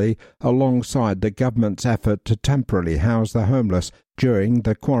ordinarily alongside the government's effort to temporarily house the homeless during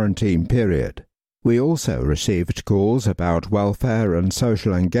the quarantine period. We also received calls about welfare and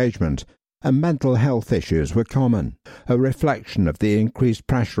social engagement, and mental health issues were common, a reflection of the increased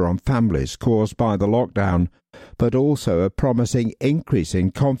pressure on families caused by the lockdown, but also a promising increase in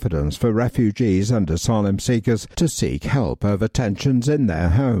confidence for refugees and asylum seekers to seek help over tensions in their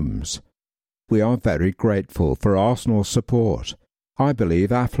homes. We are very grateful for Arsenal's support. I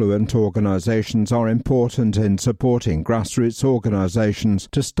believe affluent organisations are important in supporting grassroots organisations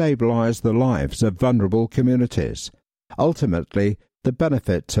to stabilise the lives of vulnerable communities. Ultimately, the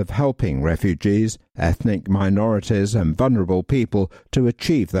benefits of helping refugees, ethnic minorities and vulnerable people to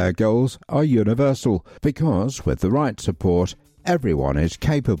achieve their goals are universal because, with the right support, everyone is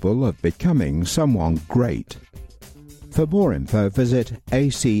capable of becoming someone great. For more info, visit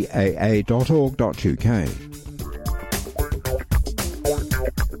acaa.org.uk.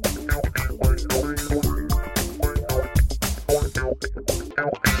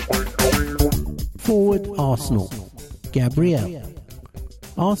 Forward Arsenal. Gabrielle.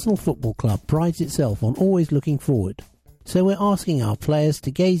 Arsenal Football Club prides itself on always looking forward, So we're asking our players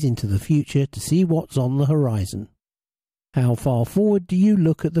to gaze into the future to see what's on the horizon. How far forward do you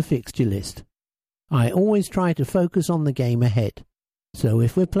look at the fixture list? I always try to focus on the game ahead. So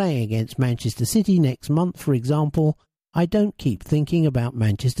if we're playing against Manchester City next month, for example, I don't keep thinking about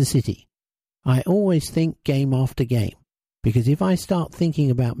Manchester City. I always think game after game, because if I start thinking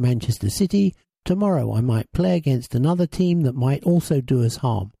about Manchester City, tomorrow I might play against another team that might also do us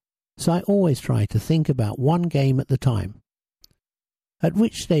harm. So I always try to think about one game at the time. At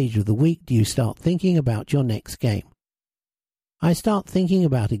which stage of the week do you start thinking about your next game? I start thinking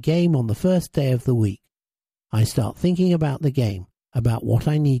about a game on the first day of the week. I start thinking about the game, about what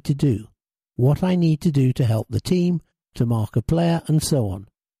I need to do to help the team, to mark a player, and so on.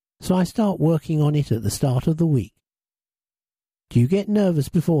 So I start working on it at the start of the week. Do you get nervous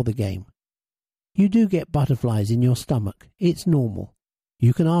before the game? You do get butterflies in your stomach. It's normal.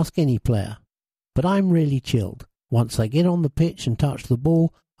 You can ask any player. But I'm really chilled. Once I get on the pitch and touch the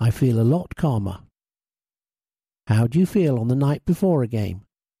ball, I feel a lot calmer. How do you feel on the night before a game?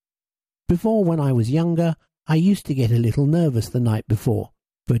 Before, when I was younger, I used to get a little nervous the night before,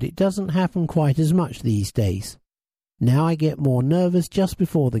 but it doesn't happen quite as much these days. Now I get more nervous just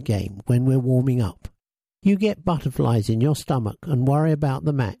before the game, when we're warming up. You get butterflies in your stomach and worry about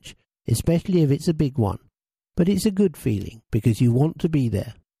the match, especially if it's a big one. But it's a good feeling, because you want to be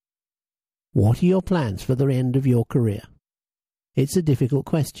there. What are your plans for the end of your career? It's a difficult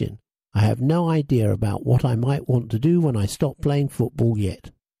question. I have no idea about what I might want to do when I stop playing football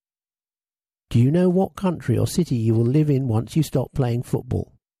yet. Do you know what country or city you will live in once you stop playing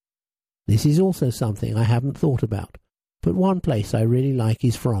football? This is also something I haven't thought about, but one place I really like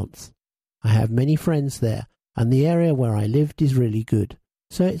is France. I have many friends there, and the area where I lived is really good,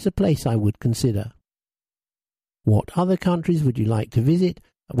 so it's a place I would consider. What other countries would you like to visit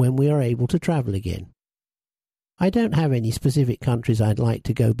when we are able to travel again? I don't have any specific countries I'd like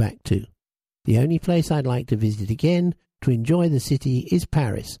to go back to. The only place I'd like to visit again, to enjoy the city, is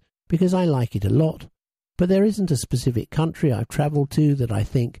Paris, because I like it a lot, but there isn't a specific country I've travelled to that I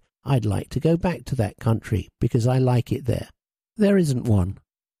think I'd like to go back to that country because I like it there. There isn't one.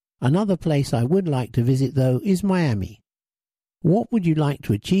 Another place I would like to visit, though, is Miami. What would you like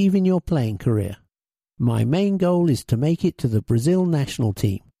to achieve in your playing career? My main goal is to make it to the Brazil national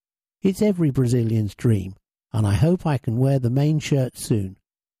team. It's every Brazilian's dream, and I hope I can wear the main shirt soon.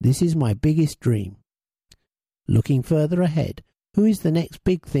 This is my biggest dream. Looking further ahead, who is the next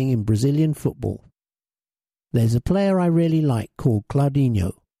big thing in Brazilian football? There's a player I really like called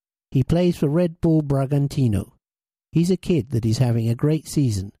Claudinho. He plays for Red Bull Bragantino. He's a kid that is having a great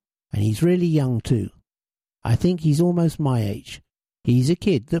season, and he's really young too. I think he's almost my age. He's a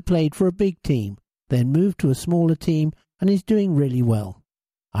kid that played for a big team, then moved to a smaller team, and is doing really well.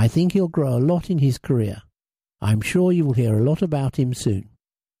 I think he'll grow a lot in his career. I'm sure you will hear a lot about him soon.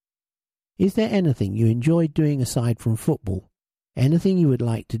 Is there anything you enjoyed doing aside from football? Anything you would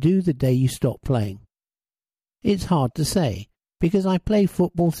like to do the day you stop playing? It's hard to say, because I play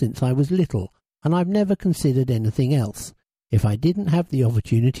football since I was little, and I've never considered anything else, if I didn't have the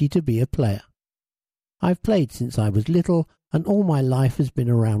opportunity to be a player. I've played since I was little, and all my life has been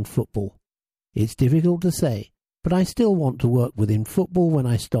around football. It's difficult to say, but I still want to work within football when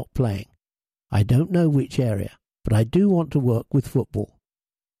I stop playing. I don't know which area, but I do want to work with football.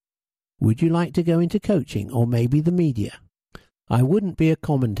 Would you like to go into coaching or maybe the media? I wouldn't be a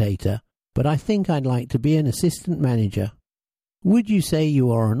commentator, but I think I'd like to be an assistant manager. Would you say you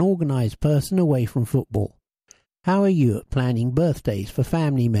are an organised person away from football? How are you at planning birthdays for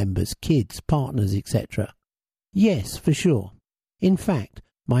family members, kids, partners, etc.? Yes, for sure. In fact,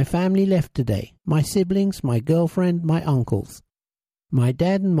 my family left today. My siblings, my girlfriend, my uncles. My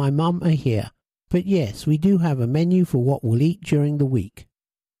dad and my mum are here. But yes, we do have a menu for what we'll eat during the week.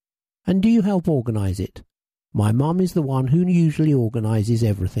 And do you help organise it? My mum is the one who usually organises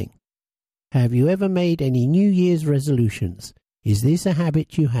everything. Have you ever made any New Year's resolutions? Is this a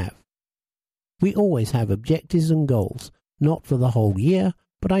habit you have? We always have objectives and goals, not for the whole year,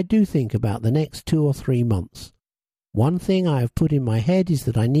 but I do think about the next 2 or 3 months. One thing I have put in my head is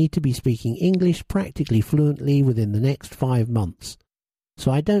that I need to be speaking English practically fluently within the next 5 months.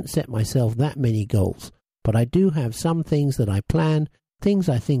 So I don't set myself that many goals, but I do have some things that I plan, things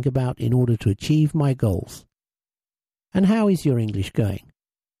I think about in order to achieve my goals. And how is your English going?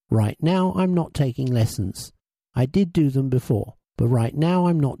 Right now I'm not taking lessons. I did do them before, but right now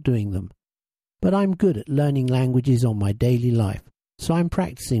I'm not doing them. But I'm good at learning languages on my daily life, so I'm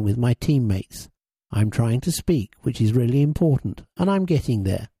practicing with my teammates. I'm trying to speak, which is really important, and I'm getting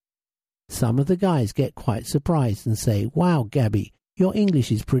there. Some of the guys get quite surprised and say, "Wow, Gabby, your English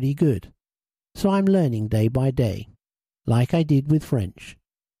is pretty good." So I'm learning day by day. like I did with French.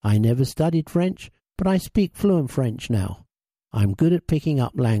 I never studied French, but I speak fluent French now. I'm good at picking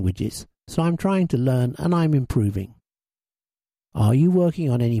up languages, so I'm trying to learn and I'm improving. Are you working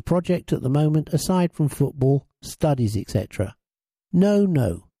on any project at the moment aside from football, studies, etc.?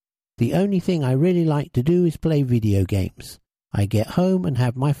 No. The only thing I really like to do is play video games. I get home and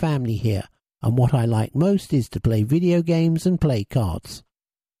have my family here, and what I like most is to play video games and play cards.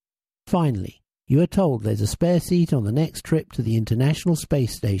 Finally, you are told there's a spare seat on the next trip to the International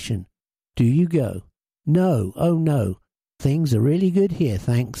Space Station. Do you go? No, oh no. Things are really good here,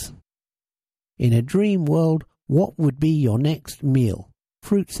 thanks. In a dream world, what would be your next meal?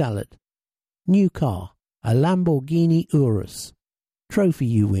 Fruit salad. New car, a Lamborghini Urus. Trophy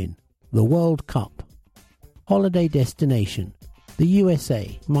you win, the World Cup. Holiday destination, the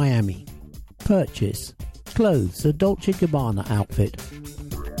USA, Miami. Purchase, clothes, a Dolce & Gabbana outfit.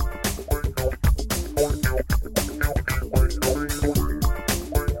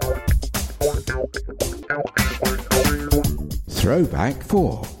 Throwback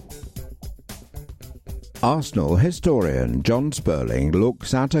 4. Arsenal historian John Sperling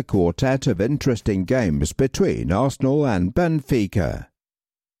looks at a quartet of interesting games between Arsenal and Benfica.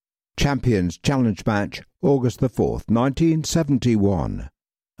 Champions Challenge match, August the 4th, 1971.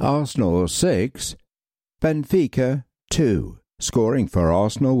 Arsenal 6, Benfica 2. Scoring for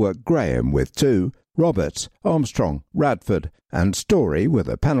Arsenal were Graham with 2, Roberts, Armstrong, Radford and Story with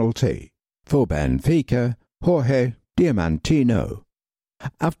a penalty. For Benfica, Jorge Diamantino.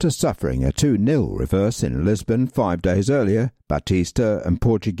 After suffering a 2-0 reverse in Lisbon 5 days earlier, Batista and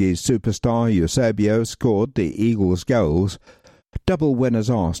Portuguese superstar Eusebio scored the Eagles' goals. Double winners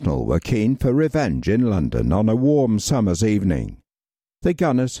Arsenal were keen for revenge in London on a warm summer's evening. The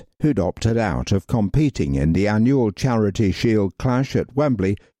Gunners, who'd opted out of competing in the annual Charity Shield clash at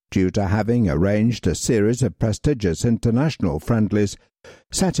Wembley due to having arranged a series of prestigious international friendlies,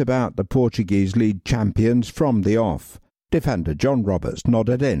 set about the Portuguese league champions from the off. Defender John Roberts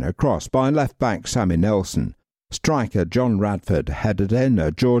nodded in a cross by left-back Sammy Nelson. Striker John Radford headed in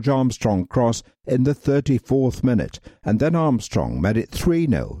a George Armstrong cross in the 34th minute, and then Armstrong made it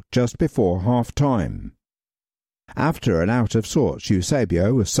 3-0 just before half-time. After an out-of-sorts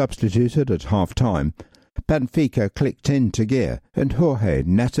Eusebio was substituted at half-time, Benfica clicked into gear, and Jorge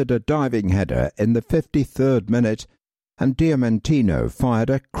netted a diving header in the 53rd minute, and Diamantino fired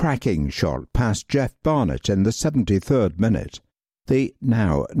a cracking shot past Jeff Barnett in the 73rd minute. The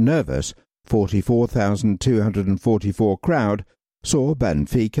now nervous 44,244 crowd saw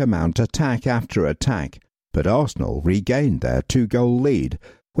Benfica mount attack after attack, but Arsenal regained their 2-goal lead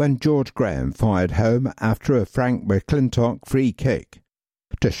when George Graham fired home after a Frank McClintock free kick.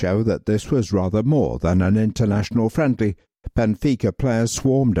 To show that this was rather more than an international friendly, Benfica players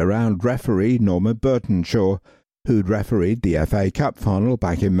swarmed around referee Norman Burtonshaw, who'd refereed the FA Cup final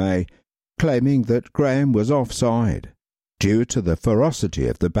back in May, claiming that Graham was offside. Due to the ferocity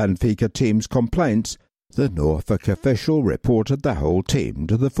of the Benfica team's complaints, the Norfolk official reported the whole team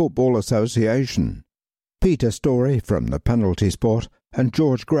to the Football Association. Peter Story from the penalty spot and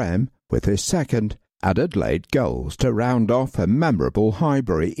George Graham, with his second, added late goals to round off a memorable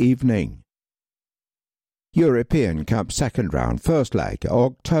Highbury evening. European Cup second round first leg,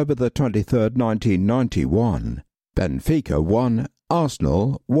 October the 23rd, 1991. Benfica 1,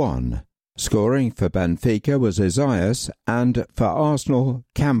 Arsenal 1. Scoring for Benfica was Isaias and for Arsenal,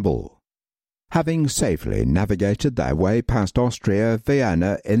 Campbell. Having safely navigated their way past Austria,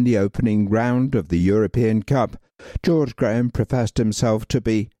 Vienna in the opening round of the European Cup, George Graham professed himself to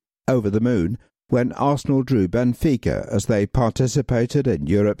be over the moon when Arsenal drew Benfica as they participated in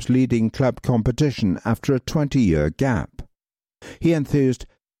Europe's leading club competition after a 20-year gap. He enthused,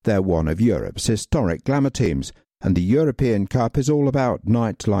 "They're one of Europe's historic glamour teams, and the European Cup is all about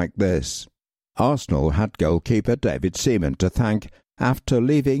nights like this." Arsenal had goalkeeper David Seaman to thank after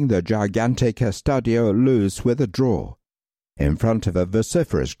leaving the gigantic Estadio Luz with a draw. In front of a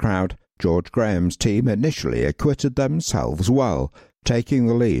vociferous crowd, George Graham's team initially acquitted themselves well, taking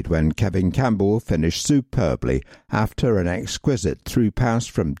the lead when Kevin Campbell finished superbly after an exquisite through pass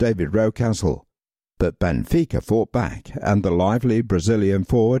from David Rocastle. But Benfica fought back, and the lively Brazilian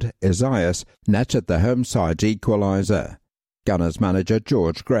forward, Isaias, netted the home side's equaliser. Gunners manager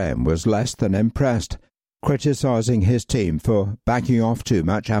George Graham was less than impressed, criticising his team for backing off too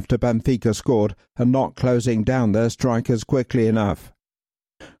much after Benfica scored and not closing down their strikers quickly enough.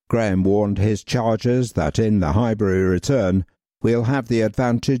 Graham warned his chargers that in the Highbury return, "We'll have the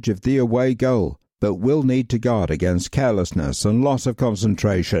advantage of the away goal, but we'll need to guard against carelessness and loss of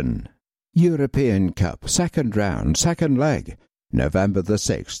concentration." European Cup second round second leg, November the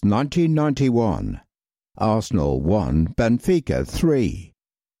 6th, 1991. Arsenal 1, Benfica 3.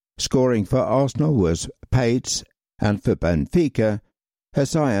 Scoring for Arsenal was Pates, and for Benfica,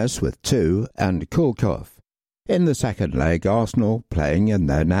 Esaias with 2 and Kulkov. In the second leg, Arsenal, playing in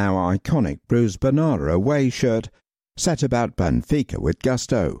their now iconic Bruce Bernard away shirt, set about Benfica with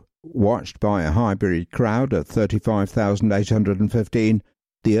gusto. Watched by a Highbury crowd of 35,815,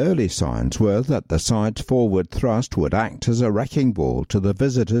 the early signs were that the side's forward thrust would act as a wrecking ball to the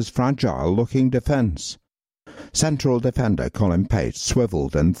visitors' fragile-looking defence. Central defender Colin Pates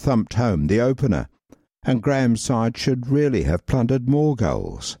swivelled and thumped home the opener, and Graham's side should really have plundered more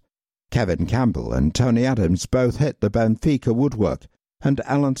goals. Kevin Campbell and Tony Adams both hit the Benfica woodwork, and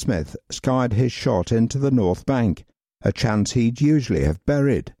Alan Smith skied his shot into the north bank, a chance he'd usually have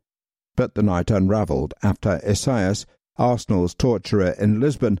buried. But the night unravelled after Esaias, Arsenal's torturer in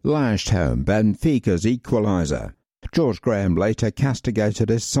Lisbon, lashed home Benfica's equaliser. George Graham later castigated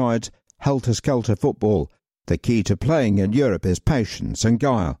his side's helter-skelter football. The key to playing in Europe is patience and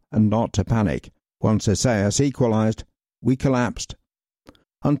guile, and not to panic. Once Esaias equalised, we collapsed.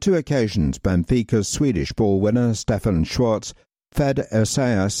 On 2 occasions, Benfica's Swedish ball winner Stefan Schwarz fed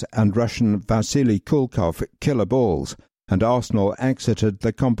Esaias and Russian Vasily Kulkov killer balls, and Arsenal exited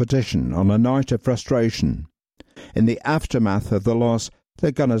the competition on a night of frustration. In the aftermath of the loss,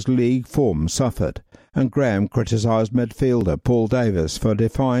 the Gunners' league form suffered, and Graham criticised midfielder Paul Davis for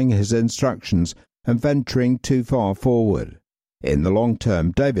defying his instructions and venturing too far forward. In the long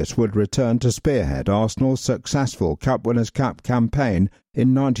term, Davis would return to spearhead Arsenal's successful Cup Winners' Cup campaign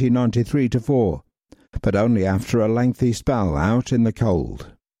in 1993-4, but only after a lengthy spell out in the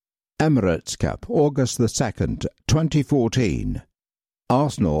cold. Emirates Cup, August the 2nd, 2014.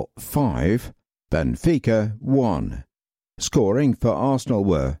 Arsenal 5, Benfica 1. Scoring for Arsenal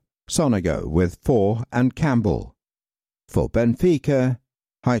were Sonego with 4 and Campbell. For Benfica,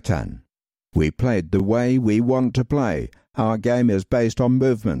 Haitan. We played the way we want to play. Our game is based on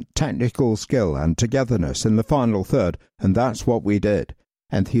movement, technical skill and togetherness in the final third, and that's what we did,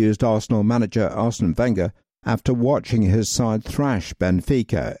 enthused Arsenal manager Arsene Wenger after watching his side thrash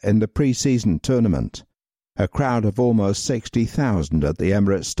Benfica in the pre-season tournament. A crowd of almost 60,000 at the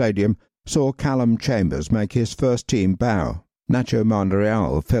Emirates Stadium saw Callum Chambers make his first-team bow, Nacho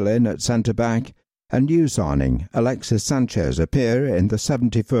Monreal fill in at centre-back, and new signing Alexis Sanchez appear in the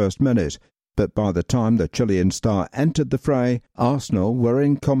 71st minute, but by the time the Chilean star entered the fray, Arsenal were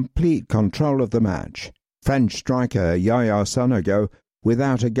in complete control of the match. French striker Yaya Sonego,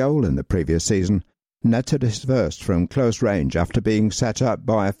 without a goal in the previous season, netted his first from close range after being set up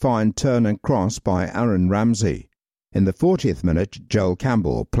by a fine turn and cross by Aaron Ramsey. In the 40th minute, Joel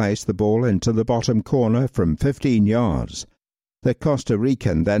Campbell placed the ball into the bottom corner from 15 yards. The Costa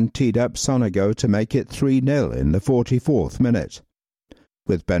Rican then teed up Sonego to make it 3-0 in the 44th minute.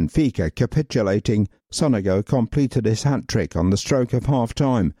 With Benfica capitulating, Sonego completed his hat-trick on the stroke of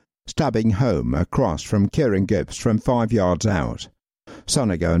half-time, stabbing home a cross from Kieran Gibbs from 5 yards out.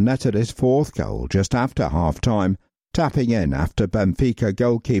 Sonego netted his 4th goal just after half-time, tapping in after Benfica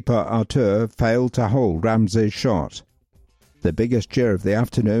goalkeeper Artur failed to hold Ramsey's shot. The biggest cheer of the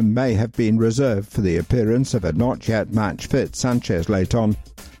afternoon may have been reserved for the appearance of a not-yet match-fit Sanchez late on,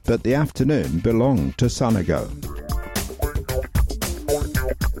 but the afternoon belonged to Sonego.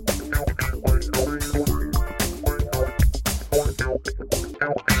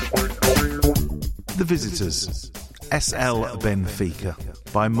 The Visitors, SL Benfica,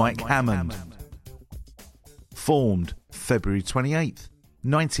 by Mike Hammond. Formed February 28th,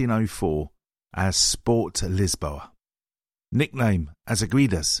 1904, as Sport Lisboa. Nickname as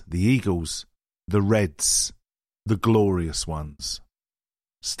Aguidas, the Eagles, the Reds, the Glorious Ones.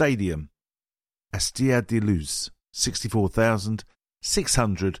 Stadium, Estádio de Luz,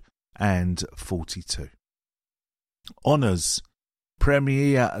 64,642. Honours,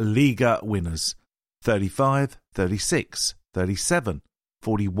 Premier Liga winners, 35, 36, 37,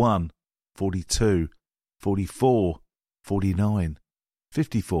 41, 42, 44, 49,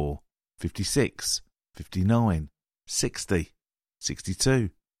 54, 56, 59, 60,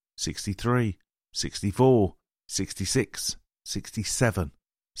 62, 63, 64, 66, 67,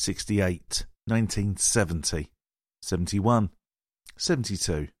 68, 1970, 71,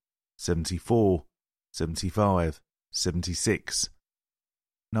 72, 74, 75, 76,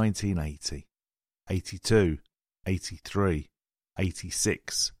 1980, 82, 83,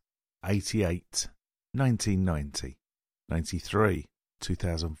 86, 88, 1990, 93,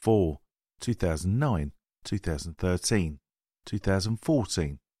 2004, 2009, 2013,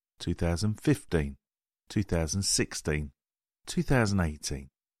 2014, 2015, 2016, 2018.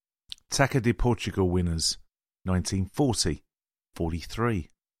 Taça de Portugal winners 1940, 43,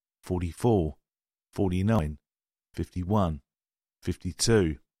 44, 49, 51,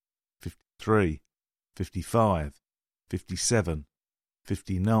 52, 53, 55, 57,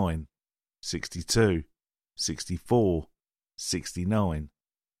 59, 62, 64, 69,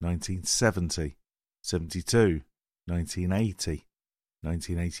 1970, 72, 1980,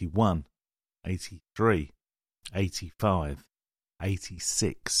 1981, 83, 85,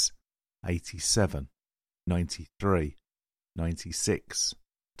 86, 87, 93, 96,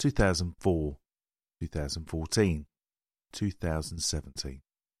 2004, 2014, 2017.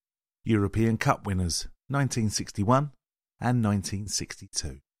 European Cup winners 1961 and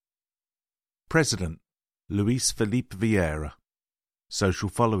 1962. President Luis Felipe Vieira. Social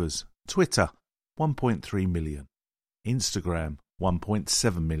followers: Twitter 1.3 million, Instagram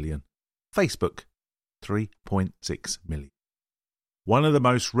 1.7 million, Facebook 3.6 million. One of the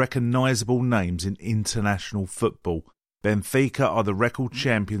most recognisable names in international football, Benfica are the record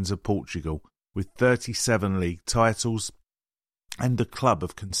champions of Portugal with 37 league titles and a club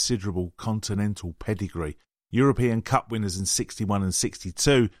of considerable continental pedigree. European Cup winners in 61 and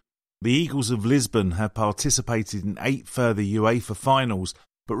 62, the Eagles of Lisbon have participated in 8 further UEFA finals,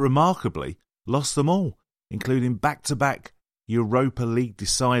 but remarkably lost them all, including back-to-back Europa League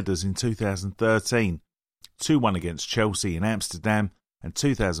deciders in 2013, 2-1 against Chelsea in Amsterdam, and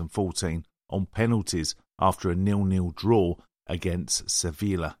 2014 on penalties after a 0-0 draw against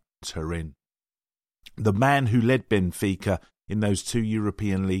Sevilla Turin. The man who led Benfica in those 2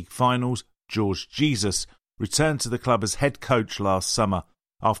 European League finals, Jorge Jesus, returned to the club as head coach last summer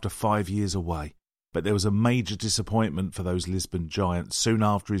after 5 years away. But there was a major disappointment for those Lisbon Giants soon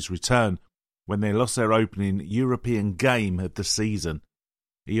after his return when they lost their opening European game of the season.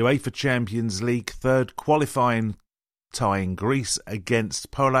 The UEFA Champions League third qualifying tie in Greece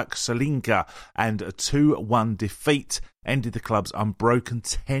against Polak Solinka and a 2-1 defeat ended the club's unbroken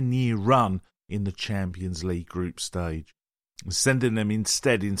 10-year run in the Champions League group stage, sending them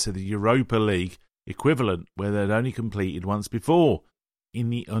instead into the Europa League equivalent where they'd only completed once before in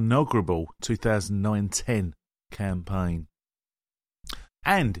the inaugural 2009-10 campaign.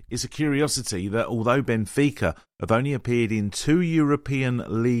 And it's a curiosity that although Benfica have only appeared in 2 European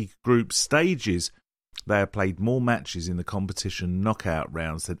League group stages, they have played more matches in the competition knockout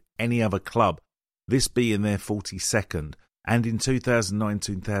rounds than any other club, this being their 42nd, and in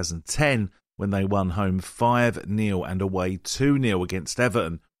 2009-2010, when they won home 5-0 and away 2-0 against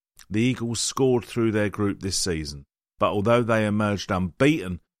Everton, the Eagles scored through their group this season. But although they emerged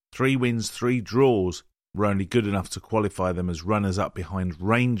unbeaten, 3 wins, 3 draws were only good enough to qualify them as runners-up behind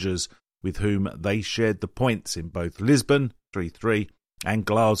Rangers, with whom they shared the points in both Lisbon 3-3 and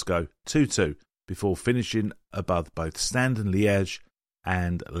Glasgow 2-2, before finishing above both Standard Liège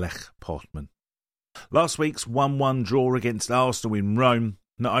and Lech Poznan. Last week's 1-1 draw against Arsenal in Rome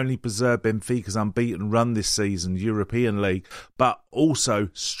not only preserved Benfica's unbeaten run this season, European League, but also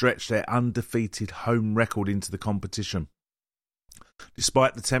stretched their undefeated home record into the competition.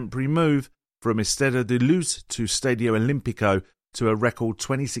 Despite the temporary move from Estádio da Luz to Stadio Olimpico to a record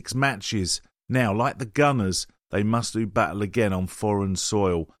 26 matches, now, like the Gunners, they must do battle again on foreign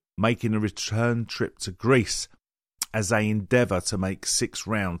soil, making a return trip to Greece as they endeavour to make 6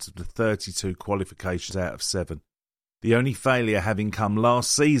 rounds of the 32 qualifications out of 7. The only failure having come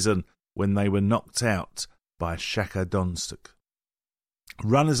last season when they were knocked out by Shakhtar Donetsk.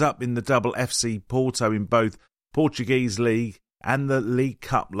 Runners-up in the double FC Porto in both Portuguese League and the League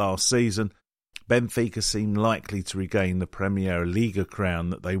Cup last season, Benfica seemed likely to regain the Premier Liga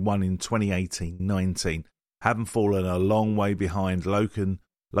crown that they won in 2018-19, having fallen a long way behind local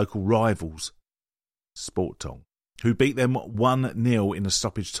rivals Sporting, who beat them 1-0 in a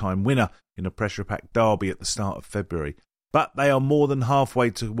stoppage-time winner in a pressure-packed derby at the start of February. But they are more than halfway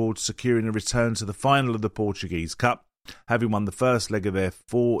towards securing a return to the final of the Portuguese Cup, having won the first leg of their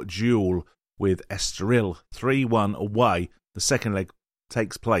 4 duel with Estoril 3-1 away. The second leg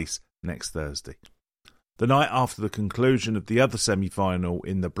takes place next Thursday. The night after the conclusion of the other semi-final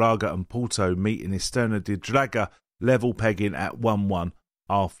in the Braga and Porto meet in Estrela de Draga, level pegging at 1-1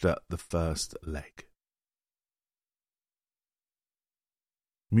 after the first leg.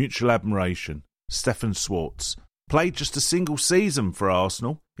 Mutual admiration. Stefan Schwarz played just a single season for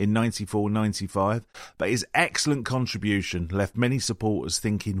Arsenal in 94-95, but his excellent contribution left many supporters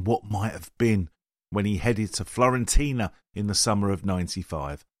thinking what might have been when he headed to Fiorentina in the summer of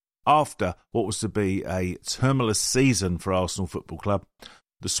 95. After what was to be a tumultuous season for Arsenal Football Club,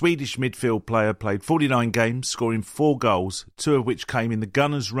 the Swedish midfield player played 49 games, scoring 4 goals, 2 of which came in the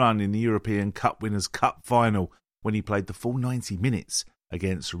Gunners' run in the European Cup Winners' Cup final when he played the full 90 minutes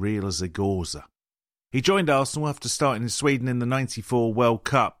against Real Zaragoza. He joined Arsenal after starting in Sweden in the 94 World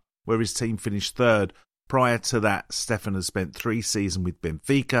Cup, where his team finished third. Prior to that, Stefan has spent 3 seasons with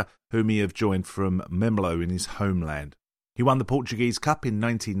Benfica, whom he have joined from Memelo in his homeland. He won the Portuguese Cup in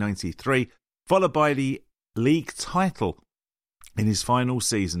 1993, followed by the league title in his final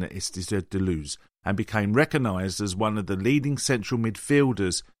season at Stade de Luz, and became recognised as one of the leading central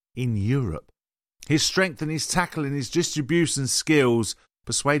midfielders in Europe. His strength and his tackle and his distribution skills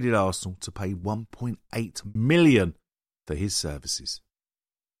persuaded Arsenal to pay £1.8 million for his services.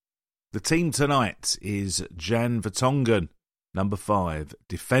 The team tonight is Jan Vertonghen, number 5,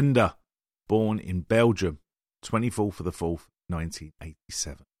 defender, born in Belgium, 24th of the 4th,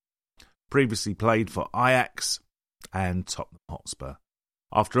 1987. Previously played for Ajax and Tottenham Hotspur.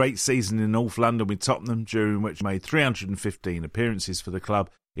 After 8 seasons in North London with Tottenham, during which he made 315 appearances for the club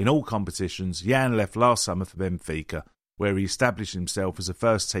in all competitions, Jan left last summer for Benfica, where he established himself as a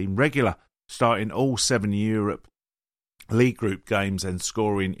first-team regular, starting all 7 Europe League Group games and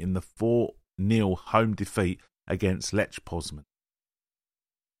scoring in the 4-0 home defeat against Lech Poznan.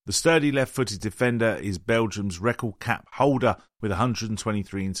 The sturdy left-footed defender is Belgium's record cap holder with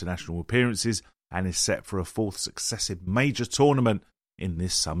 123 international appearances and is set for a 4th successive major tournament in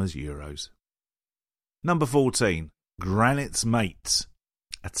this summer's Euros. Number 14, Granit's mate,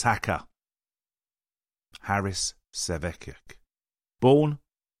 attacker, Haris Sevekic. Born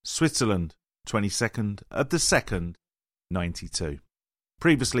Switzerland, 22nd of the 2nd, 92.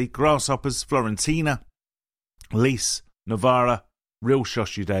 Previously, Grasshoppers, Fiorentina, Lecce, Novara, Real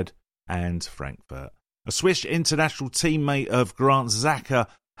Sociedad and Frankfurt. A Swiss international teammate of Grant Xhaka,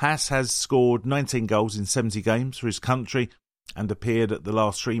 has scored 19 goals in 70 games for his country and appeared at the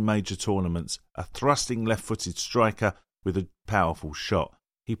last 3 major tournaments, a thrusting left-footed striker with a powerful shot.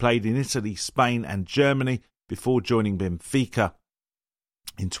 He played in Italy, Spain and Germany before joining Benfica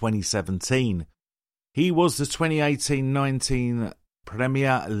in 2017. He was the 2018-19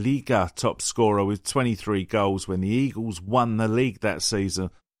 Premier Liga top scorer with 23 goals when the Eagles won the league that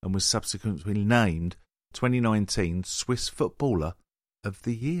season and was subsequently named 2019 Swiss Footballer of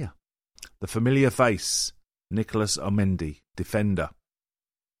the Year. The familiar face, Nicolas Omendi, defender.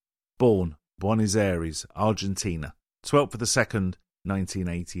 Born Buenos Aires, Argentina, 12th of the 2nd,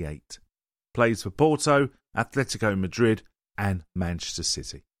 1988. Plays for Porto, Atletico Madrid and Manchester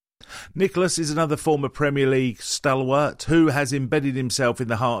City. Nicholas is another former Premier League stalwart who has embedded himself in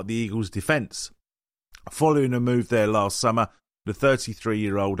the heart of the Eagles' defence. Following a move there last summer, the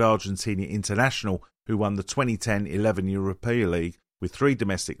 33-year-old Argentinian international, who won the 2010-11 European League with 3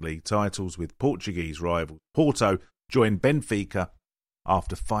 domestic league titles with Portuguese rival Porto, joined Benfica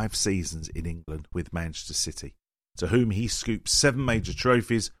after 5 seasons in England with Manchester City, to whom he scooped 7 major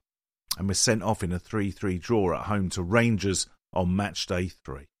trophies and was sent off in a 3-3 draw at home to Rangers on match day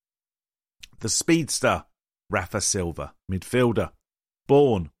 3. The speedster, Rafa Silva, midfielder,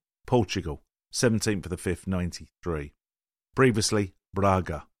 born Portugal, 17th of the 5th, 93. Previously,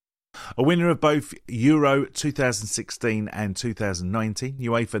 Braga. A winner of both Euro 2016 and 2019,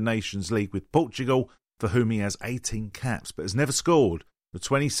 UEFA Nations League with Portugal, for whom he has 18 caps but has never scored, the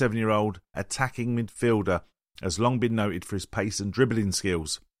 27-year-old attacking midfielder has long been noted for his pace and dribbling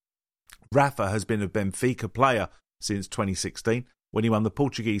skills. Rafa has been a Benfica player since 2016, when he won the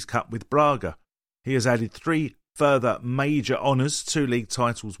Portuguese Cup with Braga. He has added 3 further major honours, 2 league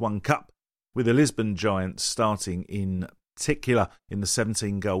titles, 1 cup, with the Lisbon Giants starting in particular in the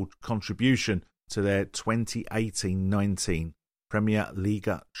 17-goal contribution to their 2018-19 Premier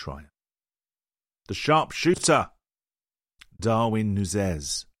Liga triumph. The sharpshooter, Darwin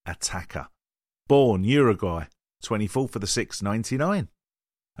Núñez, attacker, born Uruguay, 24th of the 6th, 99.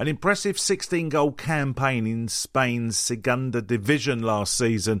 An impressive 16-goal campaign in Spain's Segunda Division last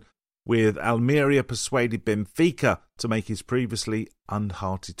season, with Almeria persuaded Benfica to make his previously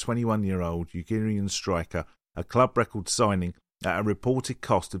unhearted 21-year-old Uruguayan striker a club record signing at a reported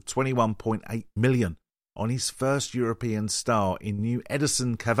cost of $21.8 million. On his first European star in New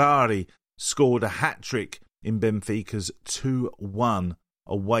Edison Cavani scored a hat-trick in Benfica's 2-1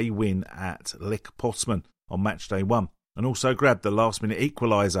 away win at Lech Poznan on matchday 1, and also grabbed the last-minute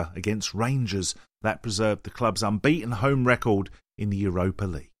equaliser against Rangers that preserved the club's unbeaten home record in the Europa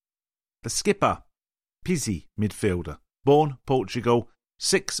League. The skipper, Pizzi, midfielder, born Portugal,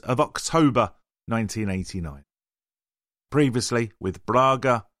 6th of October 1989. Previously with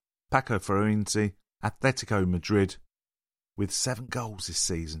Braga, Paco Ferreira, Atletico Madrid, with 7 goals this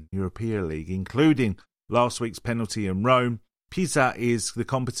season, European League, including last week's penalty in Rome. Pizzi is the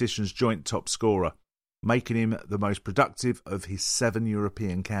competition's joint top scorer, making him the most productive of his 7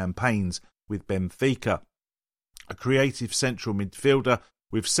 European campaigns with Benfica. A creative central midfielder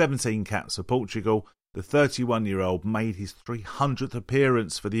with 17 caps for Portugal, The 31-year-old made his 300th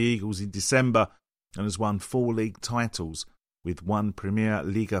appearance for the Eagles in December and has won 4 league titles with 1 Premier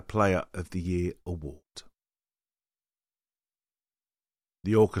Liga Player of the Year award.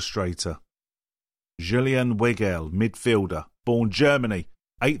 The orchestrator. Julian Weigel, midfielder, born Germany,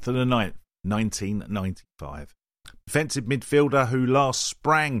 8th of the 9th, 1995. Defensive midfielder who last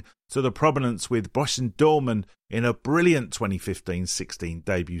sprang to the prominence with Borussia Dortmund in a brilliant 2015-16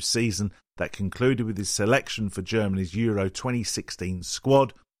 debut season that concluded with his selection for Germany's Euro 2016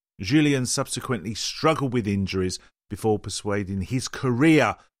 squad. Julian subsequently struggled with injuries before persuading his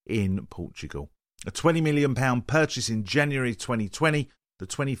career in Portugal. A £20 million purchase in January 2020, the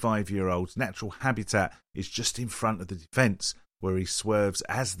 25-year-old's natural habitat is just in front of the defence, where he swerves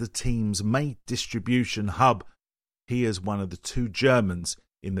as the team's main distribution hub. He is one of the 2 Germans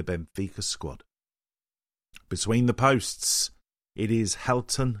in the Benfica squad. Between the posts, it is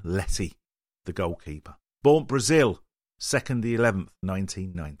Helton Letty, the goalkeeper. Born Brazil, 2nd the 11th,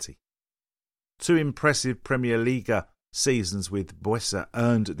 1990. 2 impressive Premier Liga seasons with Boessa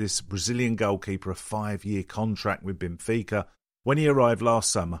earned this Brazilian goalkeeper a 5-year contract with Benfica when he arrived last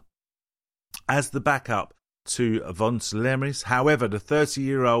summer as the backup to Avonce Lemes. However, the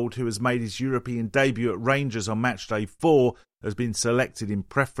 30-year-old who has made his European debut at Rangers on matchday 4 has been selected in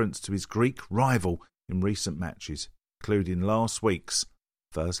preference to his Greek rival in recent matches, including last week's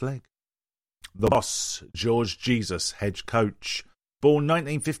first leg. The boss, Jorge Jesus, head coach, born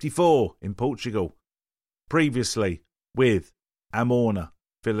 1954 in Portugal. Previously with Amorna,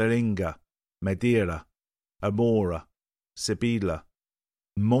 Vilaringa, Madeira, Amora, Sevilla,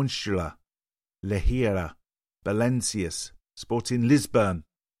 Monchila, Lehira, Valencias, Sporting Lisbon,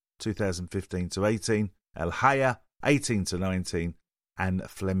 2015-18, El Haya, 18-19, and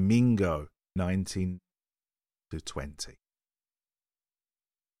Flamengo, 19-20.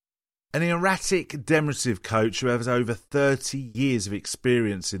 An erratic, demonstrative coach who has over 30 years of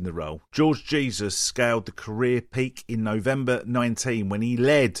experience in the role, Jorge Jesus scaled the career peak in November 19 when he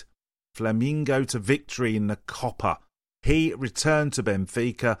led Flamengo to victory in the Copa. He returned to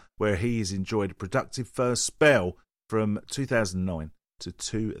Benfica, where he has enjoyed a productive first spell from 2009 to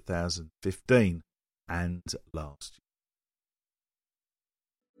 2015 and last year.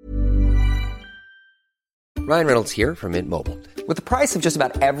 Ryan Reynolds here from Mint Mobile. With the price of just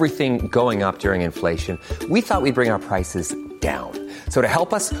about everything going up during inflation, we thought we'd bring our prices down. So to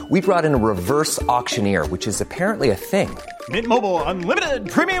help us, we brought in a reverse auctioneer, which is apparently a thing. Mint Mobile Unlimited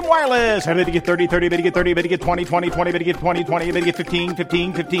Premium Wireless. How to get 30, 30, bit to get 30, bit to get 20, 20, 20, bit to get 20, 20, bit to get 15,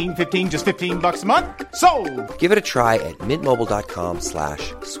 15, 15, 15, just $15 a month? Sold! Give it a try at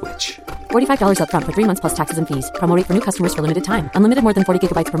mintmobile.com/switch. $45 up front for 3 months plus taxes and fees. Promo rate for new customers for limited time. Unlimited more than 40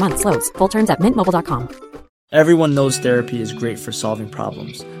 gigabytes per month. Slows full terms at mintmobile.com. Everyone knows therapy is great for solving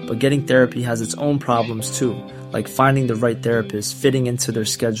problems, but getting therapy has its own problems too, like finding the right therapist, fitting into their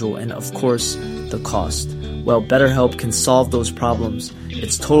schedule, and of course, the cost. Well, BetterHelp can solve those problems.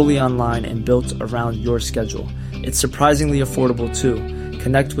 It's totally online and built around your schedule. It's surprisingly affordable too.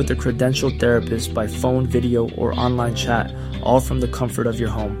 Connect with a credentialed therapist by phone, video, or online chat, all from the comfort of your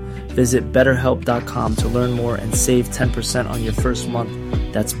home. Visit BetterHelp.com to learn more and save 10% on your first month.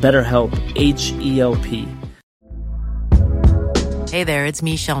 That's BetterHelp, H-E-L-P. Hey there, it's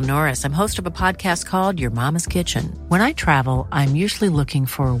Michelle Norris. I'm host of a podcast called Your Mama's Kitchen. When I travel, I'm usually looking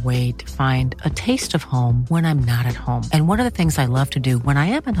for a way to find a taste of home when I'm not at home. And one of the things I love to do when I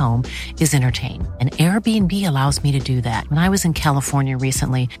am at home is entertain. And Airbnb allows me to do that. When I was in California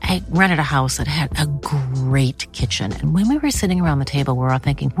recently, I rented a house that had a great kitchen. And when we were sitting around the table, we were all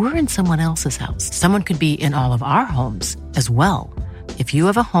thinking, we're in someone else's house. Someone could be in all of our homes as well. If you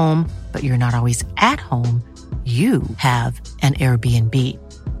have a home, but you're not always at home, you have an Airbnb.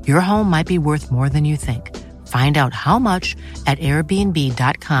 Your home might be worth more than you think. Find out how much at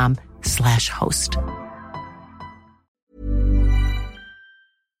airbnb.com/host.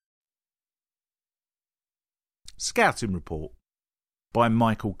 Scouting Report by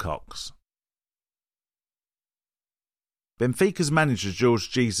Michael Cox. Benfica's manager Jorge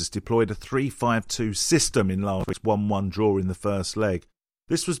Jesus deployed a 3-5-2 system in last week's 1-1 draw in the first leg.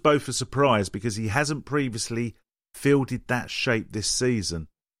 This was both a surprise because he hasn't previously fielded that shape this season,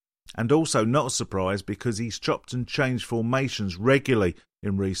 and also not a surprise because he's chopped and changed formations regularly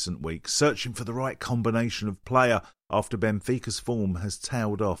in recent weeks, searching for the right combination of player after Benfica's form has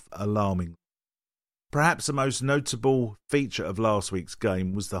tailed off alarmingly. Perhaps the most notable feature of last week's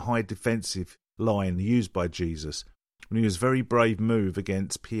game was the high defensive line used by Jesus, when he was a very brave move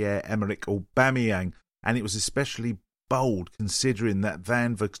against Pierre-Emerick Aubameyang, and it was especially bold considering that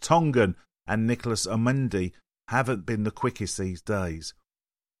Van Vertonghen and Nicolas Omendi haven't been the quickest these days.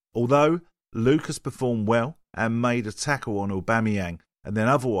 Although Lucas performed well and made a tackle on Aubameyang, and then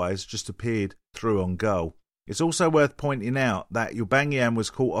otherwise just appeared through on goal. It's also worth pointing out that Aubameyang was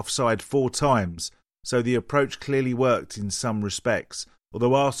caught offside 4 times, so the approach clearly worked in some respects,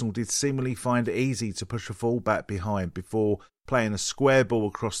 although Arsenal did seemingly find it easy to push a full-back behind before playing a square ball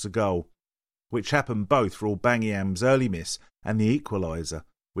across the goal, which happened both for Aubameyang's early miss and the equaliser,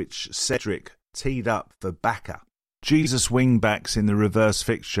 which Cedric teed up for Bacca. Jesus' wing-backs in the reverse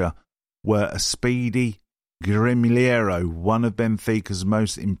fixture were a speedy Guerreiro, one of Benfica's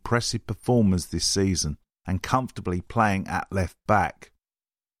most impressive performers this season, and comfortably playing at left-back.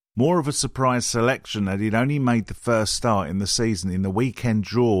 More of a surprise selection that he'd only made the first start in the season in the weekend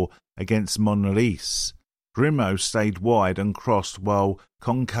draw against Monreis. Grimo stayed wide and crossed while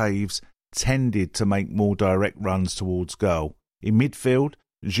Concaves tended to make more direct runs towards goal. In midfield,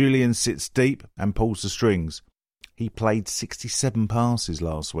 Julian sits deep and pulls the strings. He played 67 passes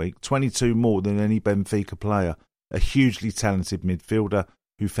last week, 22 more than any Benfica player, a hugely talented midfielder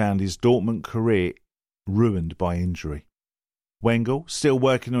who found his Dortmund career ruined by injury. Wengel, still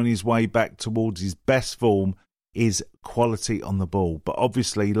working on his way back towards his best form, is quality on the ball, but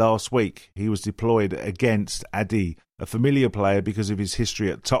obviously last week he was deployed against Adi, a familiar player because of his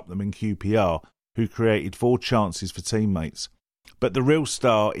history at Tottenham and QPR, who created 4 chances for teammates. But the real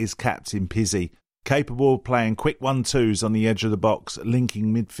star is Captain Pizzi, capable of playing quick 1-2s on the edge of the box,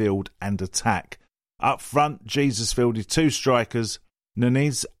 linking midfield and attack. Up front, Jesus fielded 2 strikers,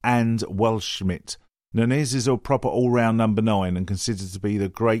 Nunez and Waldschmidt. Nunez is a proper all-round number 9 and considered to be the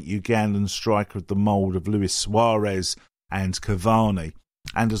great Ugandan striker of the mould of Luis Suarez and Cavani,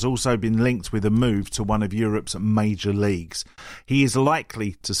 and has also been linked with a move to one of Europe's major leagues. He is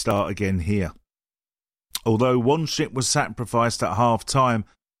likely to start again here. Although Waldschmidt was sacrificed at half-time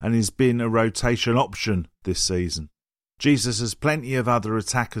and has been a rotation option this season, Jesus has plenty of other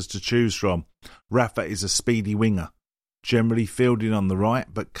attackers to choose from. Rafa is a speedy winger, generally fielding on the right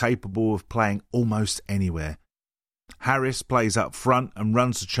but capable of playing almost anywhere. Harris plays up front and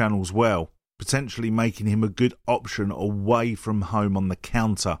runs the channels well, potentially making him a good option away from home on the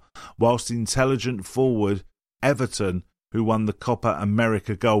counter, whilst intelligent forward Everton, who won the Copa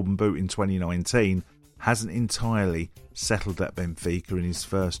America Golden Boot in 2019, hasn't entirely settled at Benfica in his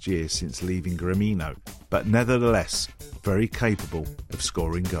first year since leaving Gremio, but nevertheless very capable of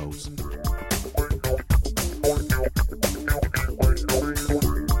scoring goals.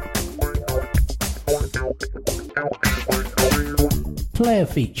 Player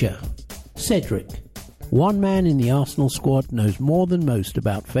feature. Cedric. One man in the Arsenal squad knows more than most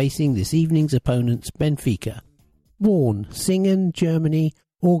about facing this evening's opponents, Benfica. Born Singen, Germany,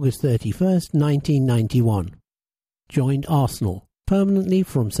 August 31st, 1991. Joined Arsenal permanently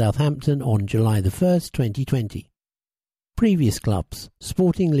from Southampton on July 1st, 2020. Previous clubs: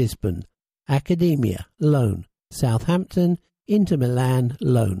 Sporting Lisbon, Academia, loan, Southampton, Inter Milan,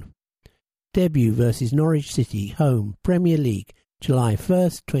 loan. Debut versus Norwich City, home, Premier League, July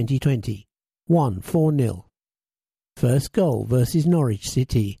 1st, 2020, won 4-0. First goal versus Norwich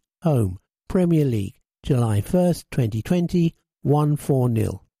City, home, Premier League, July 1st, 2020, won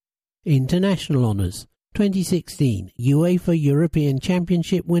 4-0. International honours, 2016 UEFA European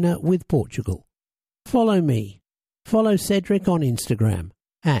Championship winner with Portugal. Follow me. Follow Cedric on Instagram,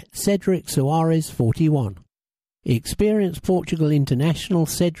 at Cedric Soares 41. Experienced Portugal international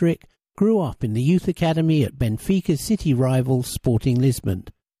Cedric grew up in the youth academy at Benfica's city rival Sporting Lisbon,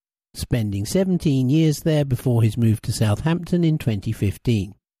 spending 17 years there before his move to Southampton in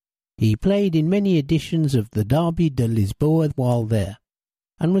 2015. He played in many editions of the Derby de Lisboa while there,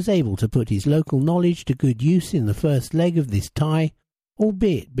 and was able to put his local knowledge to good use in the first leg of this tie,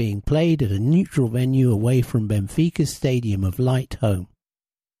 albeit being played at a neutral venue away from Benfica's Stadium of Light home.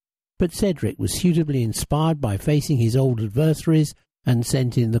 But Cedric was suitably inspired by facing his old adversaries and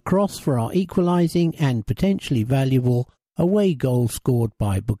sent in the cross for our equalising and potentially valuable away goal scored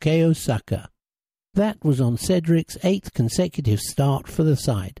by Bukayo Saka. That was on Cedric's 8th consecutive start for the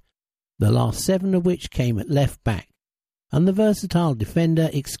side, the last 7 of which came at left back, and the versatile defender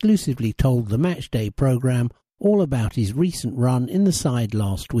exclusively told the Matchday programme all about his recent run in the side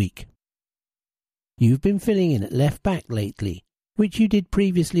last week. You've been filling in at left back lately, which you did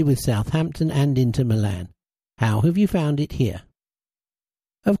previously with Southampton and Inter Milan. How have you found it here?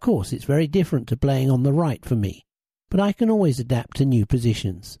 Of course, it's very different to playing on the right for me, but I can always adapt to new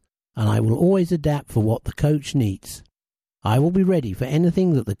positions, and I will always adapt for what the coach needs. I will be ready for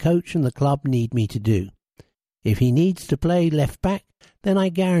anything that the coach and the club need me to do. If he needs to play left back, then I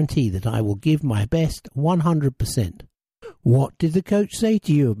guarantee that I will give my best 100%. What did the coach say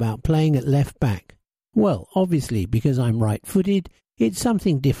to you about playing at left back? Well, obviously, because I'm right-footed, It's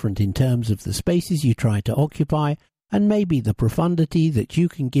something different in terms of the spaces you try to occupy and maybe the profundity that you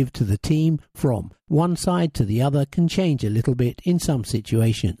can give to the team from one side to the other can change a little bit in some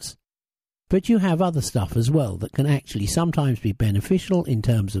situations. But you have other stuff as well that can actually sometimes be beneficial in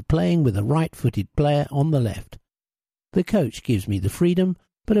terms of playing with a right-footed player on the left. The coach gives me the freedom,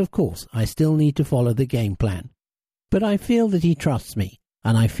 but of course I still need to follow the game plan. But I feel that he trusts me,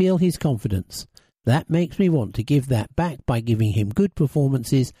 and I feel his confidence. That makes me want to give that back by giving him good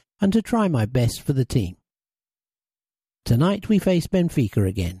performances and to try my best for the team. Tonight we face Benfica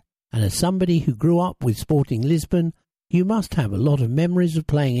again, and as somebody who grew up with Sporting Lisbon, you must have a lot of memories of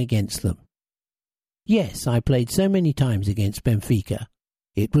playing against them. Yes, I played so many times against Benfica.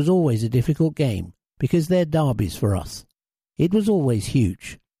 It was always a difficult game, because they're derbies for us. It was always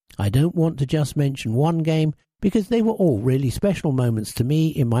huge. I don't want to just mention one game, because they were all really special moments to me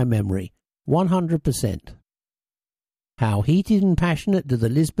in my memory, 100%. How heated and passionate do the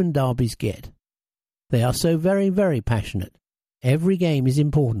Lisbon derbies get? They are so very, very passionate. Every game is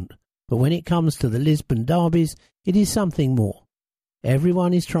important, but when it comes to the Lisbon derbies, it is something more.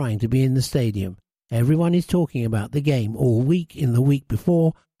 Everyone is trying to be in the stadium. Everyone is talking about the game all week, in the week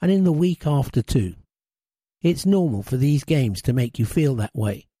before, and in the week after too. It's normal for these games to make you feel that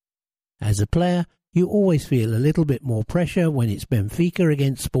way. As a player, you always feel a little bit more pressure when it's Benfica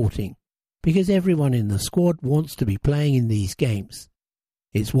against Sporting, because everyone in the squad wants to be playing in these games.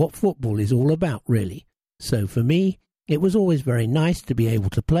 It's what football is all about, really. So for me, it was always very nice to be able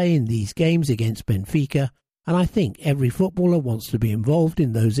to play in these games against Benfica, and I think every footballer wants to be involved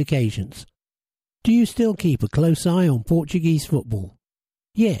in those occasions. Do you still keep a close eye on Portuguese football?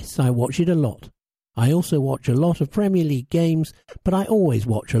 Yes, I watch it a lot. I also watch a lot of Premier League games, but I always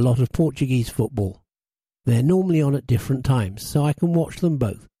watch a lot of Portuguese football. They're normally on at different times, so I can watch them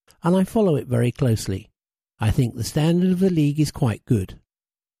both, and I follow it very closely. I think the standard of the league is quite good.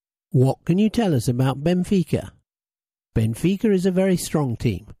 What can you tell us about Benfica? Benfica is a very strong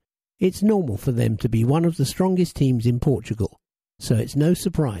team. It's normal for them to be one of the strongest teams in Portugal, so it's no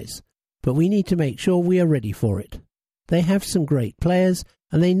surprise, but we need to make sure we are ready for it. They have some great players,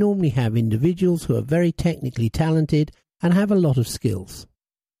 and they normally have individuals who are very technically talented and have a lot of skills.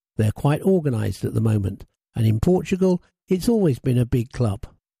 They're quite organised at the moment, and in Portugal, it's always been a big club.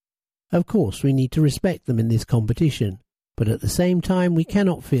 Of course, we need to respect them in this competition, but at the same time, we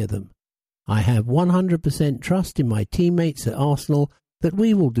cannot fear them. I have 100% trust in my teammates at Arsenal that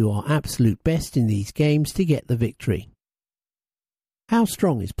we will do our absolute best in these games to get the victory. How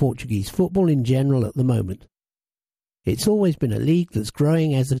strong is Portuguese football in general at the moment? It's always been a league that's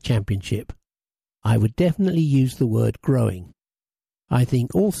growing as a championship. I would definitely use the word growing. I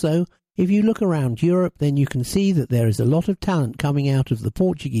think also, if you look around Europe, then you can see that there is a lot of talent coming out of the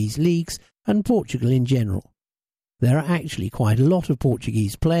Portuguese leagues and Portugal in general. There are actually quite a lot of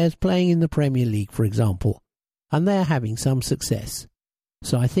Portuguese players playing in the Premier League, for example, and they are having some success.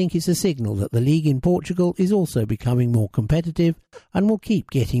 So I think it's a signal that the league in Portugal is also becoming more competitive and will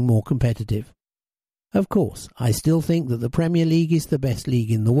keep getting more competitive. Of course, I still think that the Premier League is the best league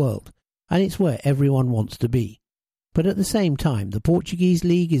in the world, and it's where everyone wants to be. But at the same time, the Portuguese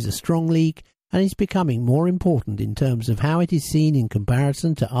league is a strong league and is becoming more important in terms of how it is seen in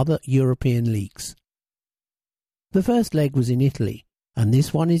comparison to other European leagues. The first leg was in Italy, and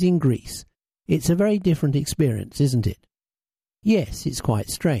this one is in Greece. It's a very different experience, isn't it? Yes, it's quite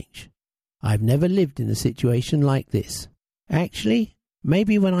strange. I've never lived in a situation like this. Actually,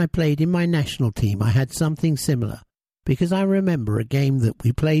 maybe when I played in my national team I had something similar, because I remember a game that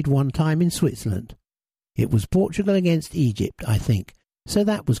we played one time in Switzerland. It was Portugal against Egypt, I think, so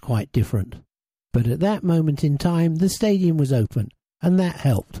that was quite different. But at that moment in time the stadium was open, and that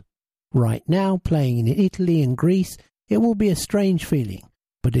helped. Right now, playing in Italy and Greece, it will be a strange feeling,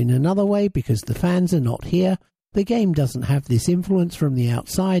 but in another way, because the fans are not here, the game doesn't have this influence from the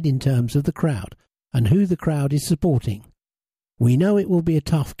outside in terms of the crowd, and who the crowd is supporting. We know it will be a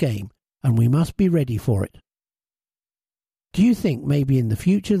tough game, and we must be ready for it. Do you think maybe in the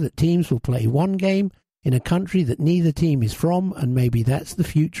future that teams will play one game in a country that neither team is from, and maybe that's the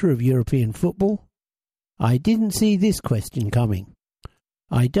future of European football? I didn't see this question coming.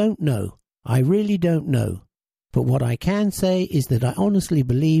 I don't know. I really don't know. But what I can say is that I honestly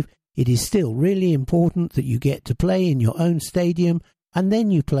believe it is still really important that you get to play in your own stadium and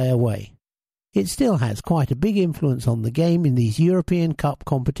then you play away. It still has quite a big influence on the game in these European Cup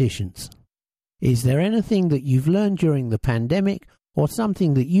competitions. Is there anything that you've learned during the pandemic or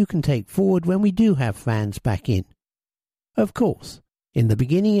something that you can take forward when we do have fans back in? Of course, in the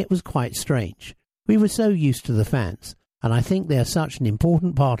beginning it was quite strange. We were so used to the fans, and I think they are such an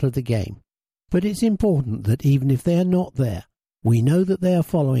important part of the game. But it's important that even if they are not there, We know that they are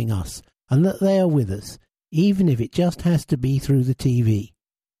following us and that they are with us, even if it just has to be through the TV.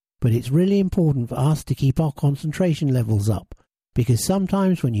 But it's really important for us to keep our concentration levels up, because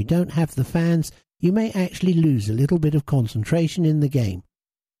sometimes when you don't have the fans, you may actually lose a little bit of concentration in the game.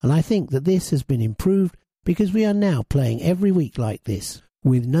 And I think that this has been improved because we are now playing every week like this,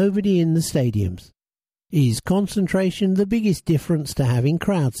 with nobody in the stadiums. Is concentration the biggest difference to having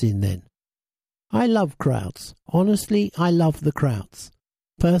crowds in then? I love crowds. Honestly, I love the crowds.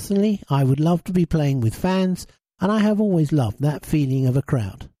 Personally, I would love to be playing with fans, and I have always loved that feeling of a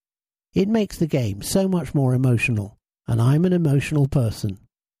crowd. It makes the game so much more emotional, and I'm an emotional person.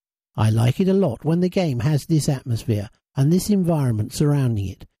 I like it a lot when the game has this atmosphere and this environment surrounding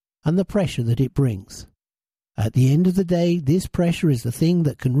it, and the pressure that it brings. At the end of the day, this pressure is the thing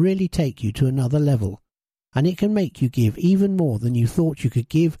that can really take you to another level, and it can make you give even more than you thought you could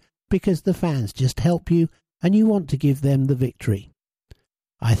give because the fans just help you and you want to give them the victory.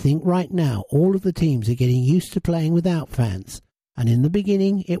 I think right now all of the teams are getting used to playing without fans, and in the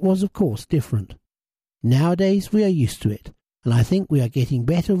beginning it was of course different. Nowadays we are used to it, and I think we are getting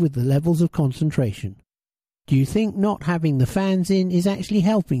better with the levels of concentration. Do you think not having the fans in is actually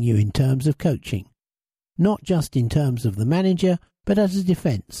helping you in terms of coaching? Not just in terms of the manager, but as a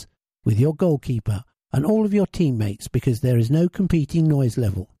defence, with your goalkeeper and all of your teammates, because there is no competing noise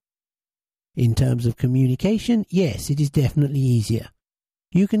level. In terms of communication, yes, it is definitely easier.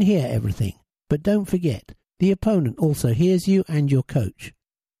 You can hear everything, but don't forget, the opponent also hears you and your coach.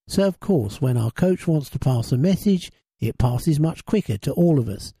 So of course, when our coach wants to pass a message, it passes much quicker to all of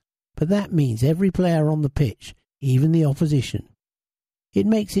us, but that means every player on the pitch, even the opposition. It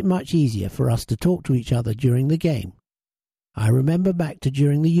makes it much easier for us to talk to each other during the game. I remember back to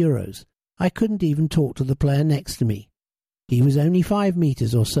during the Euros, I couldn't even talk to the player next to me. He was only 5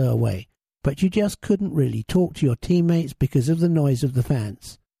 meters or so away, but you just couldn't really talk to your teammates because of the noise of the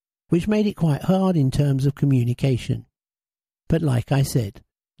fans, which made it quite hard in terms of communication. But like I said,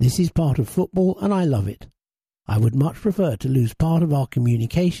 this is part of football and I love it. I would much prefer to lose part of our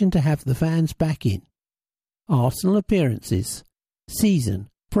communication to have the fans back in. Arsenal appearances. Season,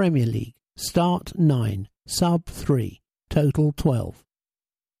 Premier League, start 9, sub 3, total 12.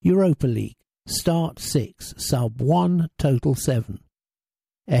 Europa League, start 6, sub 1, total 7.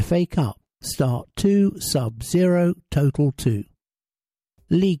 FA Cup, start 2, sub 0, total 2.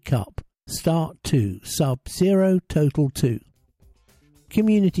 League Cup, start 2, sub 0, total 2.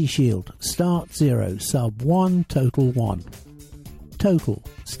 Community Shield, start 0, sub 1, total 1. Total,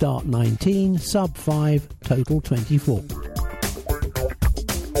 start 19, sub 5, total 24.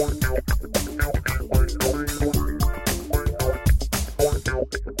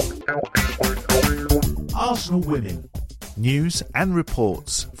 Arsenal Women. News and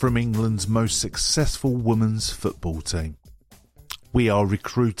reports from England's most successful women's football team. We are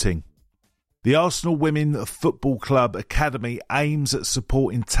recruiting. The Arsenal Women Football Club Academy aims at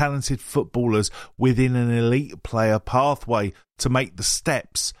supporting talented footballers within an elite player pathway to make the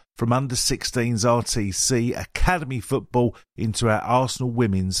steps from under-16s RTC Academy football into our Arsenal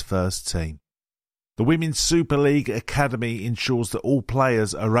Women's first team. The Women's Super League Academy ensures that all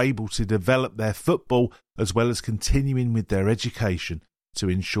players are able to develop their football as well as continuing with their education to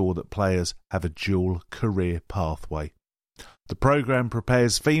ensure that players have a dual career pathway. The programme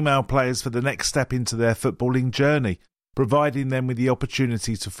prepares female players for the next step into their footballing journey, providing them with the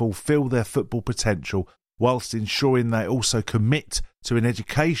opportunity to fulfil their football potential whilst ensuring they also commit to an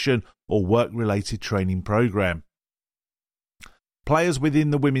education or work-related training programme. Players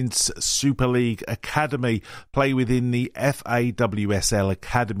within the Women's Super League Academy play within the FAWSL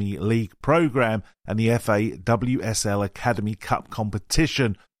Academy League programme and the FAWSL Academy Cup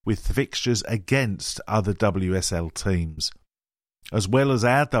competition with fixtures against other WSL teams. As well as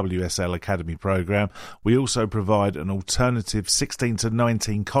our WSL Academy programme, we also provide an alternative 16 to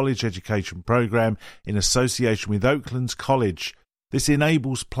 19 college education programme in association with Oaklands College. This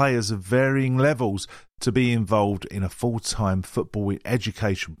enables players of varying levels to be involved in a full-time football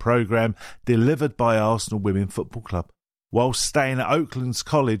education programme delivered by Arsenal Women Football Club. While staying at Oaklands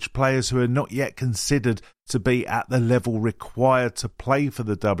College, players who are not yet considered to be at the level required to play for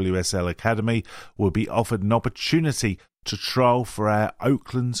the WSL Academy will be offered an opportunity to trial for our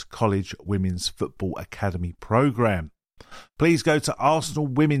Oaklands College Women's Football Academy programme. Please go to Arsenal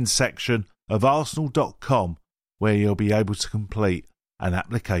Women's section of arsenal.com where you'll be able to complete an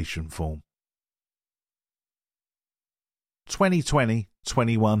application form.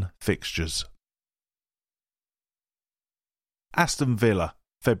 2020-21 fixtures. Aston Villa,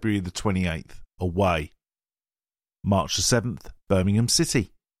 February the 28th, away. March the 7th, Birmingham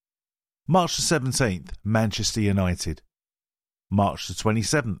City. March the 17th, Manchester United. March the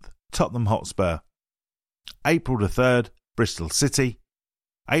 27th, Tottenham Hotspur. April the 3rd, Bristol City.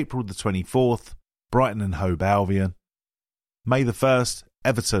 April the 24th, Brighton and Hove Albion. May the 1st,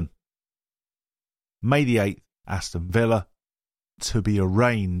 Everton. May the 8th, Aston Villa. To be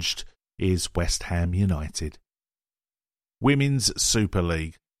arranged is West Ham United. Women's Super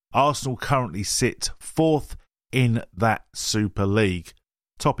League. Arsenal currently sit 4th in that Super League.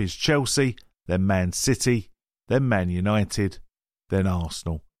 Top is Chelsea, then Man City, then Man United, then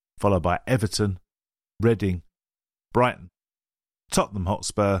Arsenal, followed by Everton, Reading, Brighton, Tottenham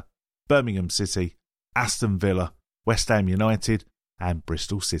Hotspur, Birmingham City, Aston Villa, West Ham United and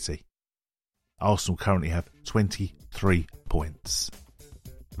Bristol City. Arsenal currently have 23 points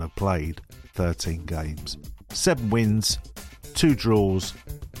and have played 13 games. 7 wins, 2 draws,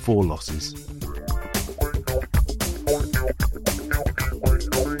 4 losses.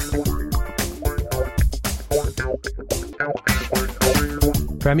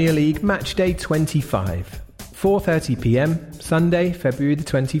 Premier League Match Day 25. 4:30pm, Sunday, February the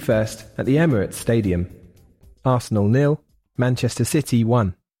 21st, at the Emirates Stadium. Arsenal 0, Manchester City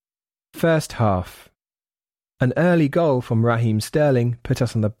 1. First half. An early goal from Raheem Sterling put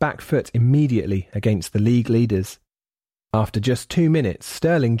us on the back foot immediately against the league leaders. After just 2 minutes,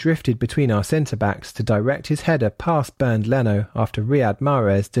 Sterling drifted between our centre-backs to direct his header past Bernd Leno after Riyad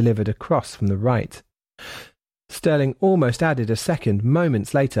Mahrez delivered a cross from the right. Sterling almost added a second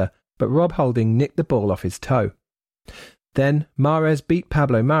moments later, but Rob Holding nicked the ball off his toe. Then Mahrez beat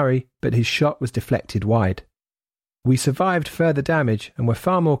Pablo Mari, but his shot was deflected wide. We survived further damage and were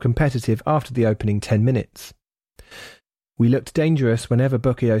far more competitive after the opening 10 minutes. We looked dangerous whenever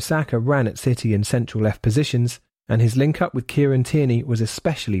Bukayo Saka ran at City in central left positions, and his link-up with Kieran Tierney was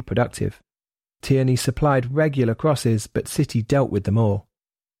especially productive. Tierney supplied regular crosses, but City dealt with them all.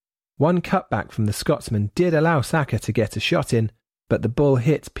 One cutback from the Scotsman did allow Saka to get a shot in, but the ball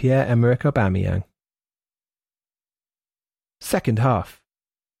hit Pierre-Emerick Aubameyang. Second half.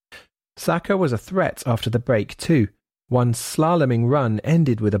 Saka was a threat after the break too. One slaloming run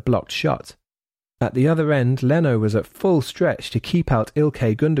ended with a blocked shot. At the other end, Leno was at full stretch to keep out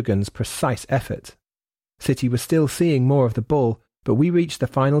Ilkay Gundogan's precise effort. City was still seeing more of the ball, but we reached the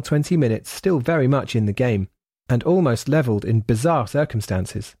final 20 minutes still very much in the game, and almost levelled in bizarre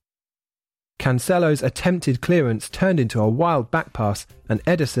circumstances. Cancelo's attempted clearance turned into a wild back pass, and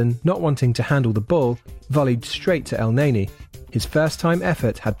Ederson, not wanting to handle the ball, volleyed straight to El Neni. His first-time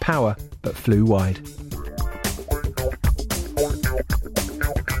effort had power, but flew wide.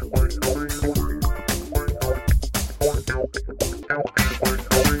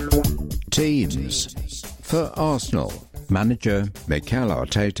 Teams. For Arsenal, manager Mikel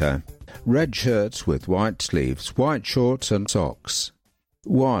Arteta. Red shirts with white sleeves, white shorts and socks.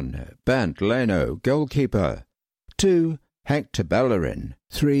 1. Bernd Leno, goalkeeper. 2. Hector Bellerin.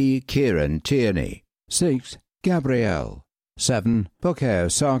 3. Kieran Tierney. 6. Gabriel. 7.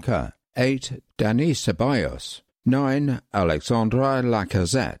 Bukayo Saka. 8. Dani Ceballos. 9. Alexandre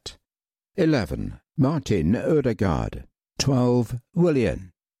Lacazette. 11. Martin Odegaard. 12.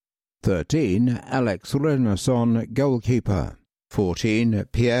 Willian. 13. Alex Renasson, goalkeeper. 14.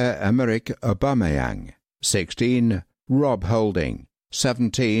 Pierre-Emerick Aubameyang. 16. Rob Holding.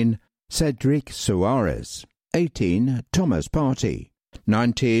 17. Cedric Soares. 18. Thomas Partey.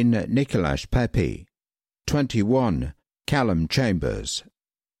 19. Nicolas Pepe. 21. Callum Chambers.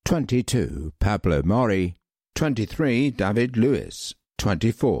 22. Pablo Mari. 23. David Luiz.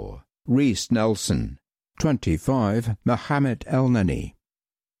 24. Reece Nelson. 25. Mohamed Elneny.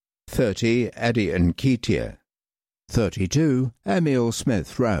 30. Eddie Nketiah. 32. Emile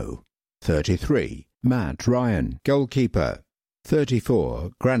Smith-Rowe. 33. Matt Ryan, goalkeeper.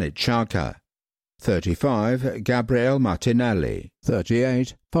 34. Granit Xhaka. 35. Gabriel Martinelli.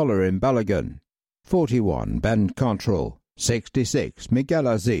 38. Folarin Balogun. 41. Ben Control. 66. Miguel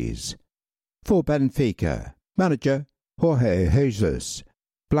Aziz. For Benfica, manager Jorge Jesus.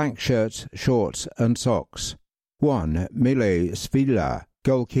 Blank shirts, shorts and socks. 1. Mile Svila,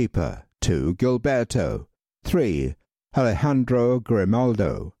 goalkeeper. 2. Gilberto. 3. Alejandro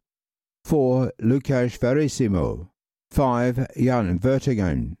Grimaldo. 4. Lucas Verissimo. 5. Jan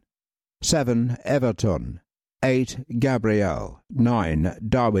Vertonghen. 7. Everton. 8. Gabriel. 9.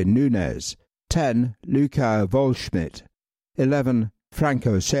 Darwin Núñez. 10. Luka Volschmidt. 11.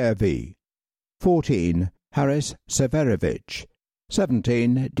 Franco Cervi. 14. Haris Severovic.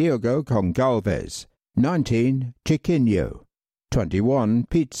 17. Diogo Gonçalves. 19. Chiquinho. 21.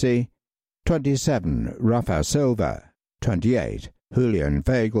 Pizzi. 27. Rafa Silva. 28. Julian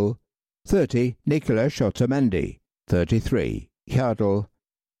Weigl. 30. Nicolas Otamendi. 33. Yardel.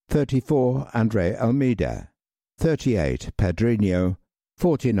 34. Andre Almeida. 38 Pedrinho,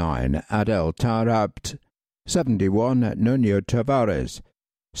 49 Adel Tarabt, 71 Nuno Tavares,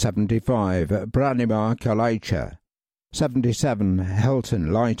 75 Branimir Kalaicha, 77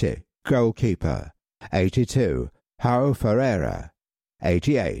 Helton Leite, goalkeeper, 82 João Ferreira,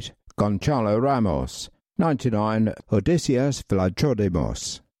 88 Gonçalo Ramos, 99 Odysseus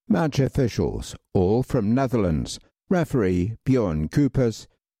Vlachodimos. Match officials, all from Netherlands. Referee Bjorn Coopers.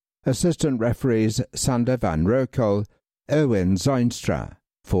 Assistant referees Sander van Roekel, Erwin Zeinstra.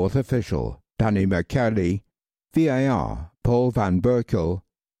 Fourth official Danny McKelly. VAR Paul van Berkel.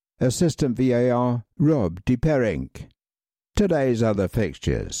 Assistant VAR Rob de Perink. Today's other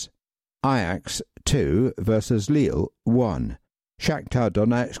fixtures: Ajax 2 versus Lille 1. Shakhtar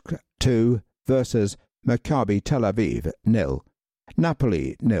Donetsk 2 versus Maccabi Tel Aviv 0.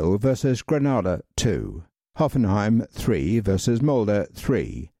 Napoli 0 versus Granada 2. Hoffenheim 3 versus Molde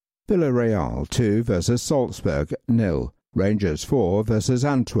 3. Villarreal 2 versus Salzburg 0. Rangers 4 versus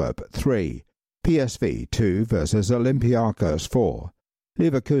Antwerp 3. PSV 2 versus Olympiacos 4.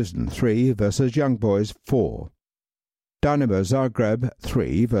 Leverkusen 3 versus Young Boys 4. Dynamo Zagreb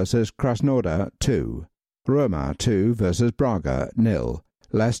 3 versus Krasnodar 2. Roma 2 versus Braga 0.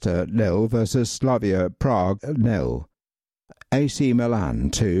 Leicester 0 versus Slavia Prague 0. AC Milan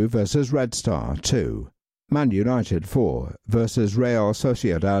 2 versus Red Star 2. Man United 4 versus Real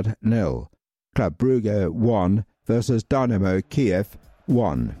Sociedad 0. Club Brugge 1 versus Dynamo Kiev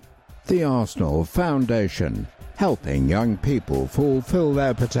 1. The Arsenal Foundation, helping young people fulfill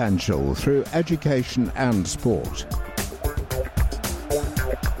their potential through education and sport.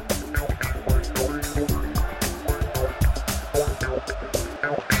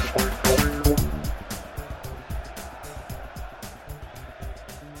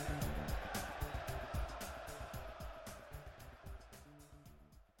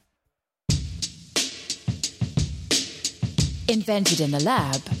 Invented in the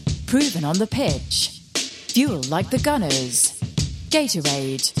lab, proven on the pitch. Fuel like the Gunners.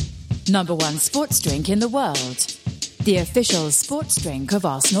 Gatorade, #1 sports drink in the world. The official sports drink of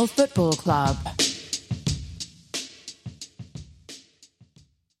Arsenal Football Club.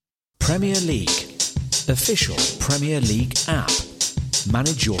 Premier League, official Premier League app.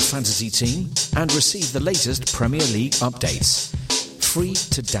 Manage your fantasy team and receive the latest Premier League updates. Free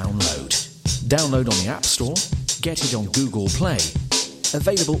to download. Download on the App Store. Get it on Google Play.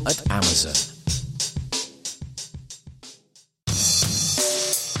 Available at Amazon.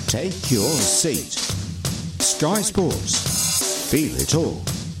 Take your seat. Sky Sports. Feel it all.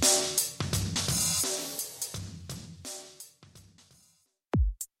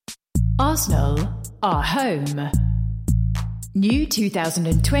 Arsenal are home. New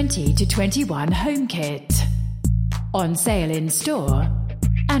 2020-21 home kit. On sale in store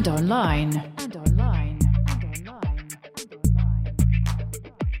and online.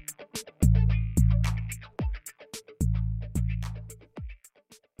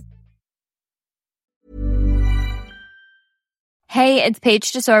 Hey, it's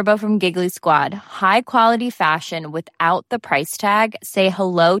Paige DeSorbo from Giggly Squad. High quality fashion without the price tag. Say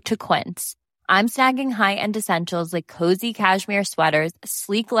hello to Quince. I'm snagging high-end essentials like cozy cashmere sweaters,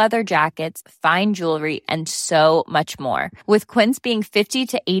 sleek leather jackets, fine jewelry, and so much more. With Quince being 50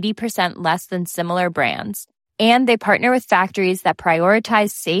 to 80% less than similar brands. And they partner with factories that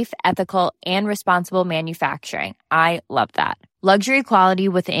prioritize safe, ethical, and responsible manufacturing. I love that. Luxury quality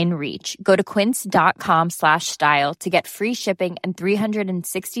within reach. Go to quince.com/style to get free shipping and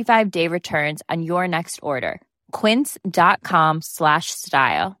 365-day returns on your next order.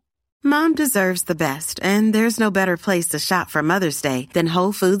 Quince.com/style. Mom deserves the best, and there's no better place to shop for Mother's Day than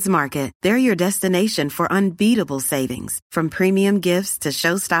Whole Foods Market. They're your destination for unbeatable savings, from premium gifts to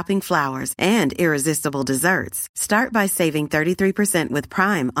show-stopping flowers and irresistible desserts. Start by saving 33% with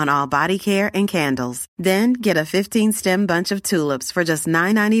Prime on all body care and candles. Then get a 15-stem bunch of tulips for just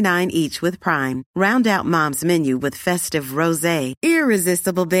 $9.99 each with Prime. Round out Mom's menu with festive rosé,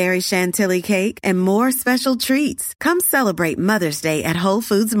 irresistible berry chantilly cake, and more special treats. Come celebrate Mother's Day at Whole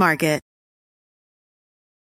Foods Market.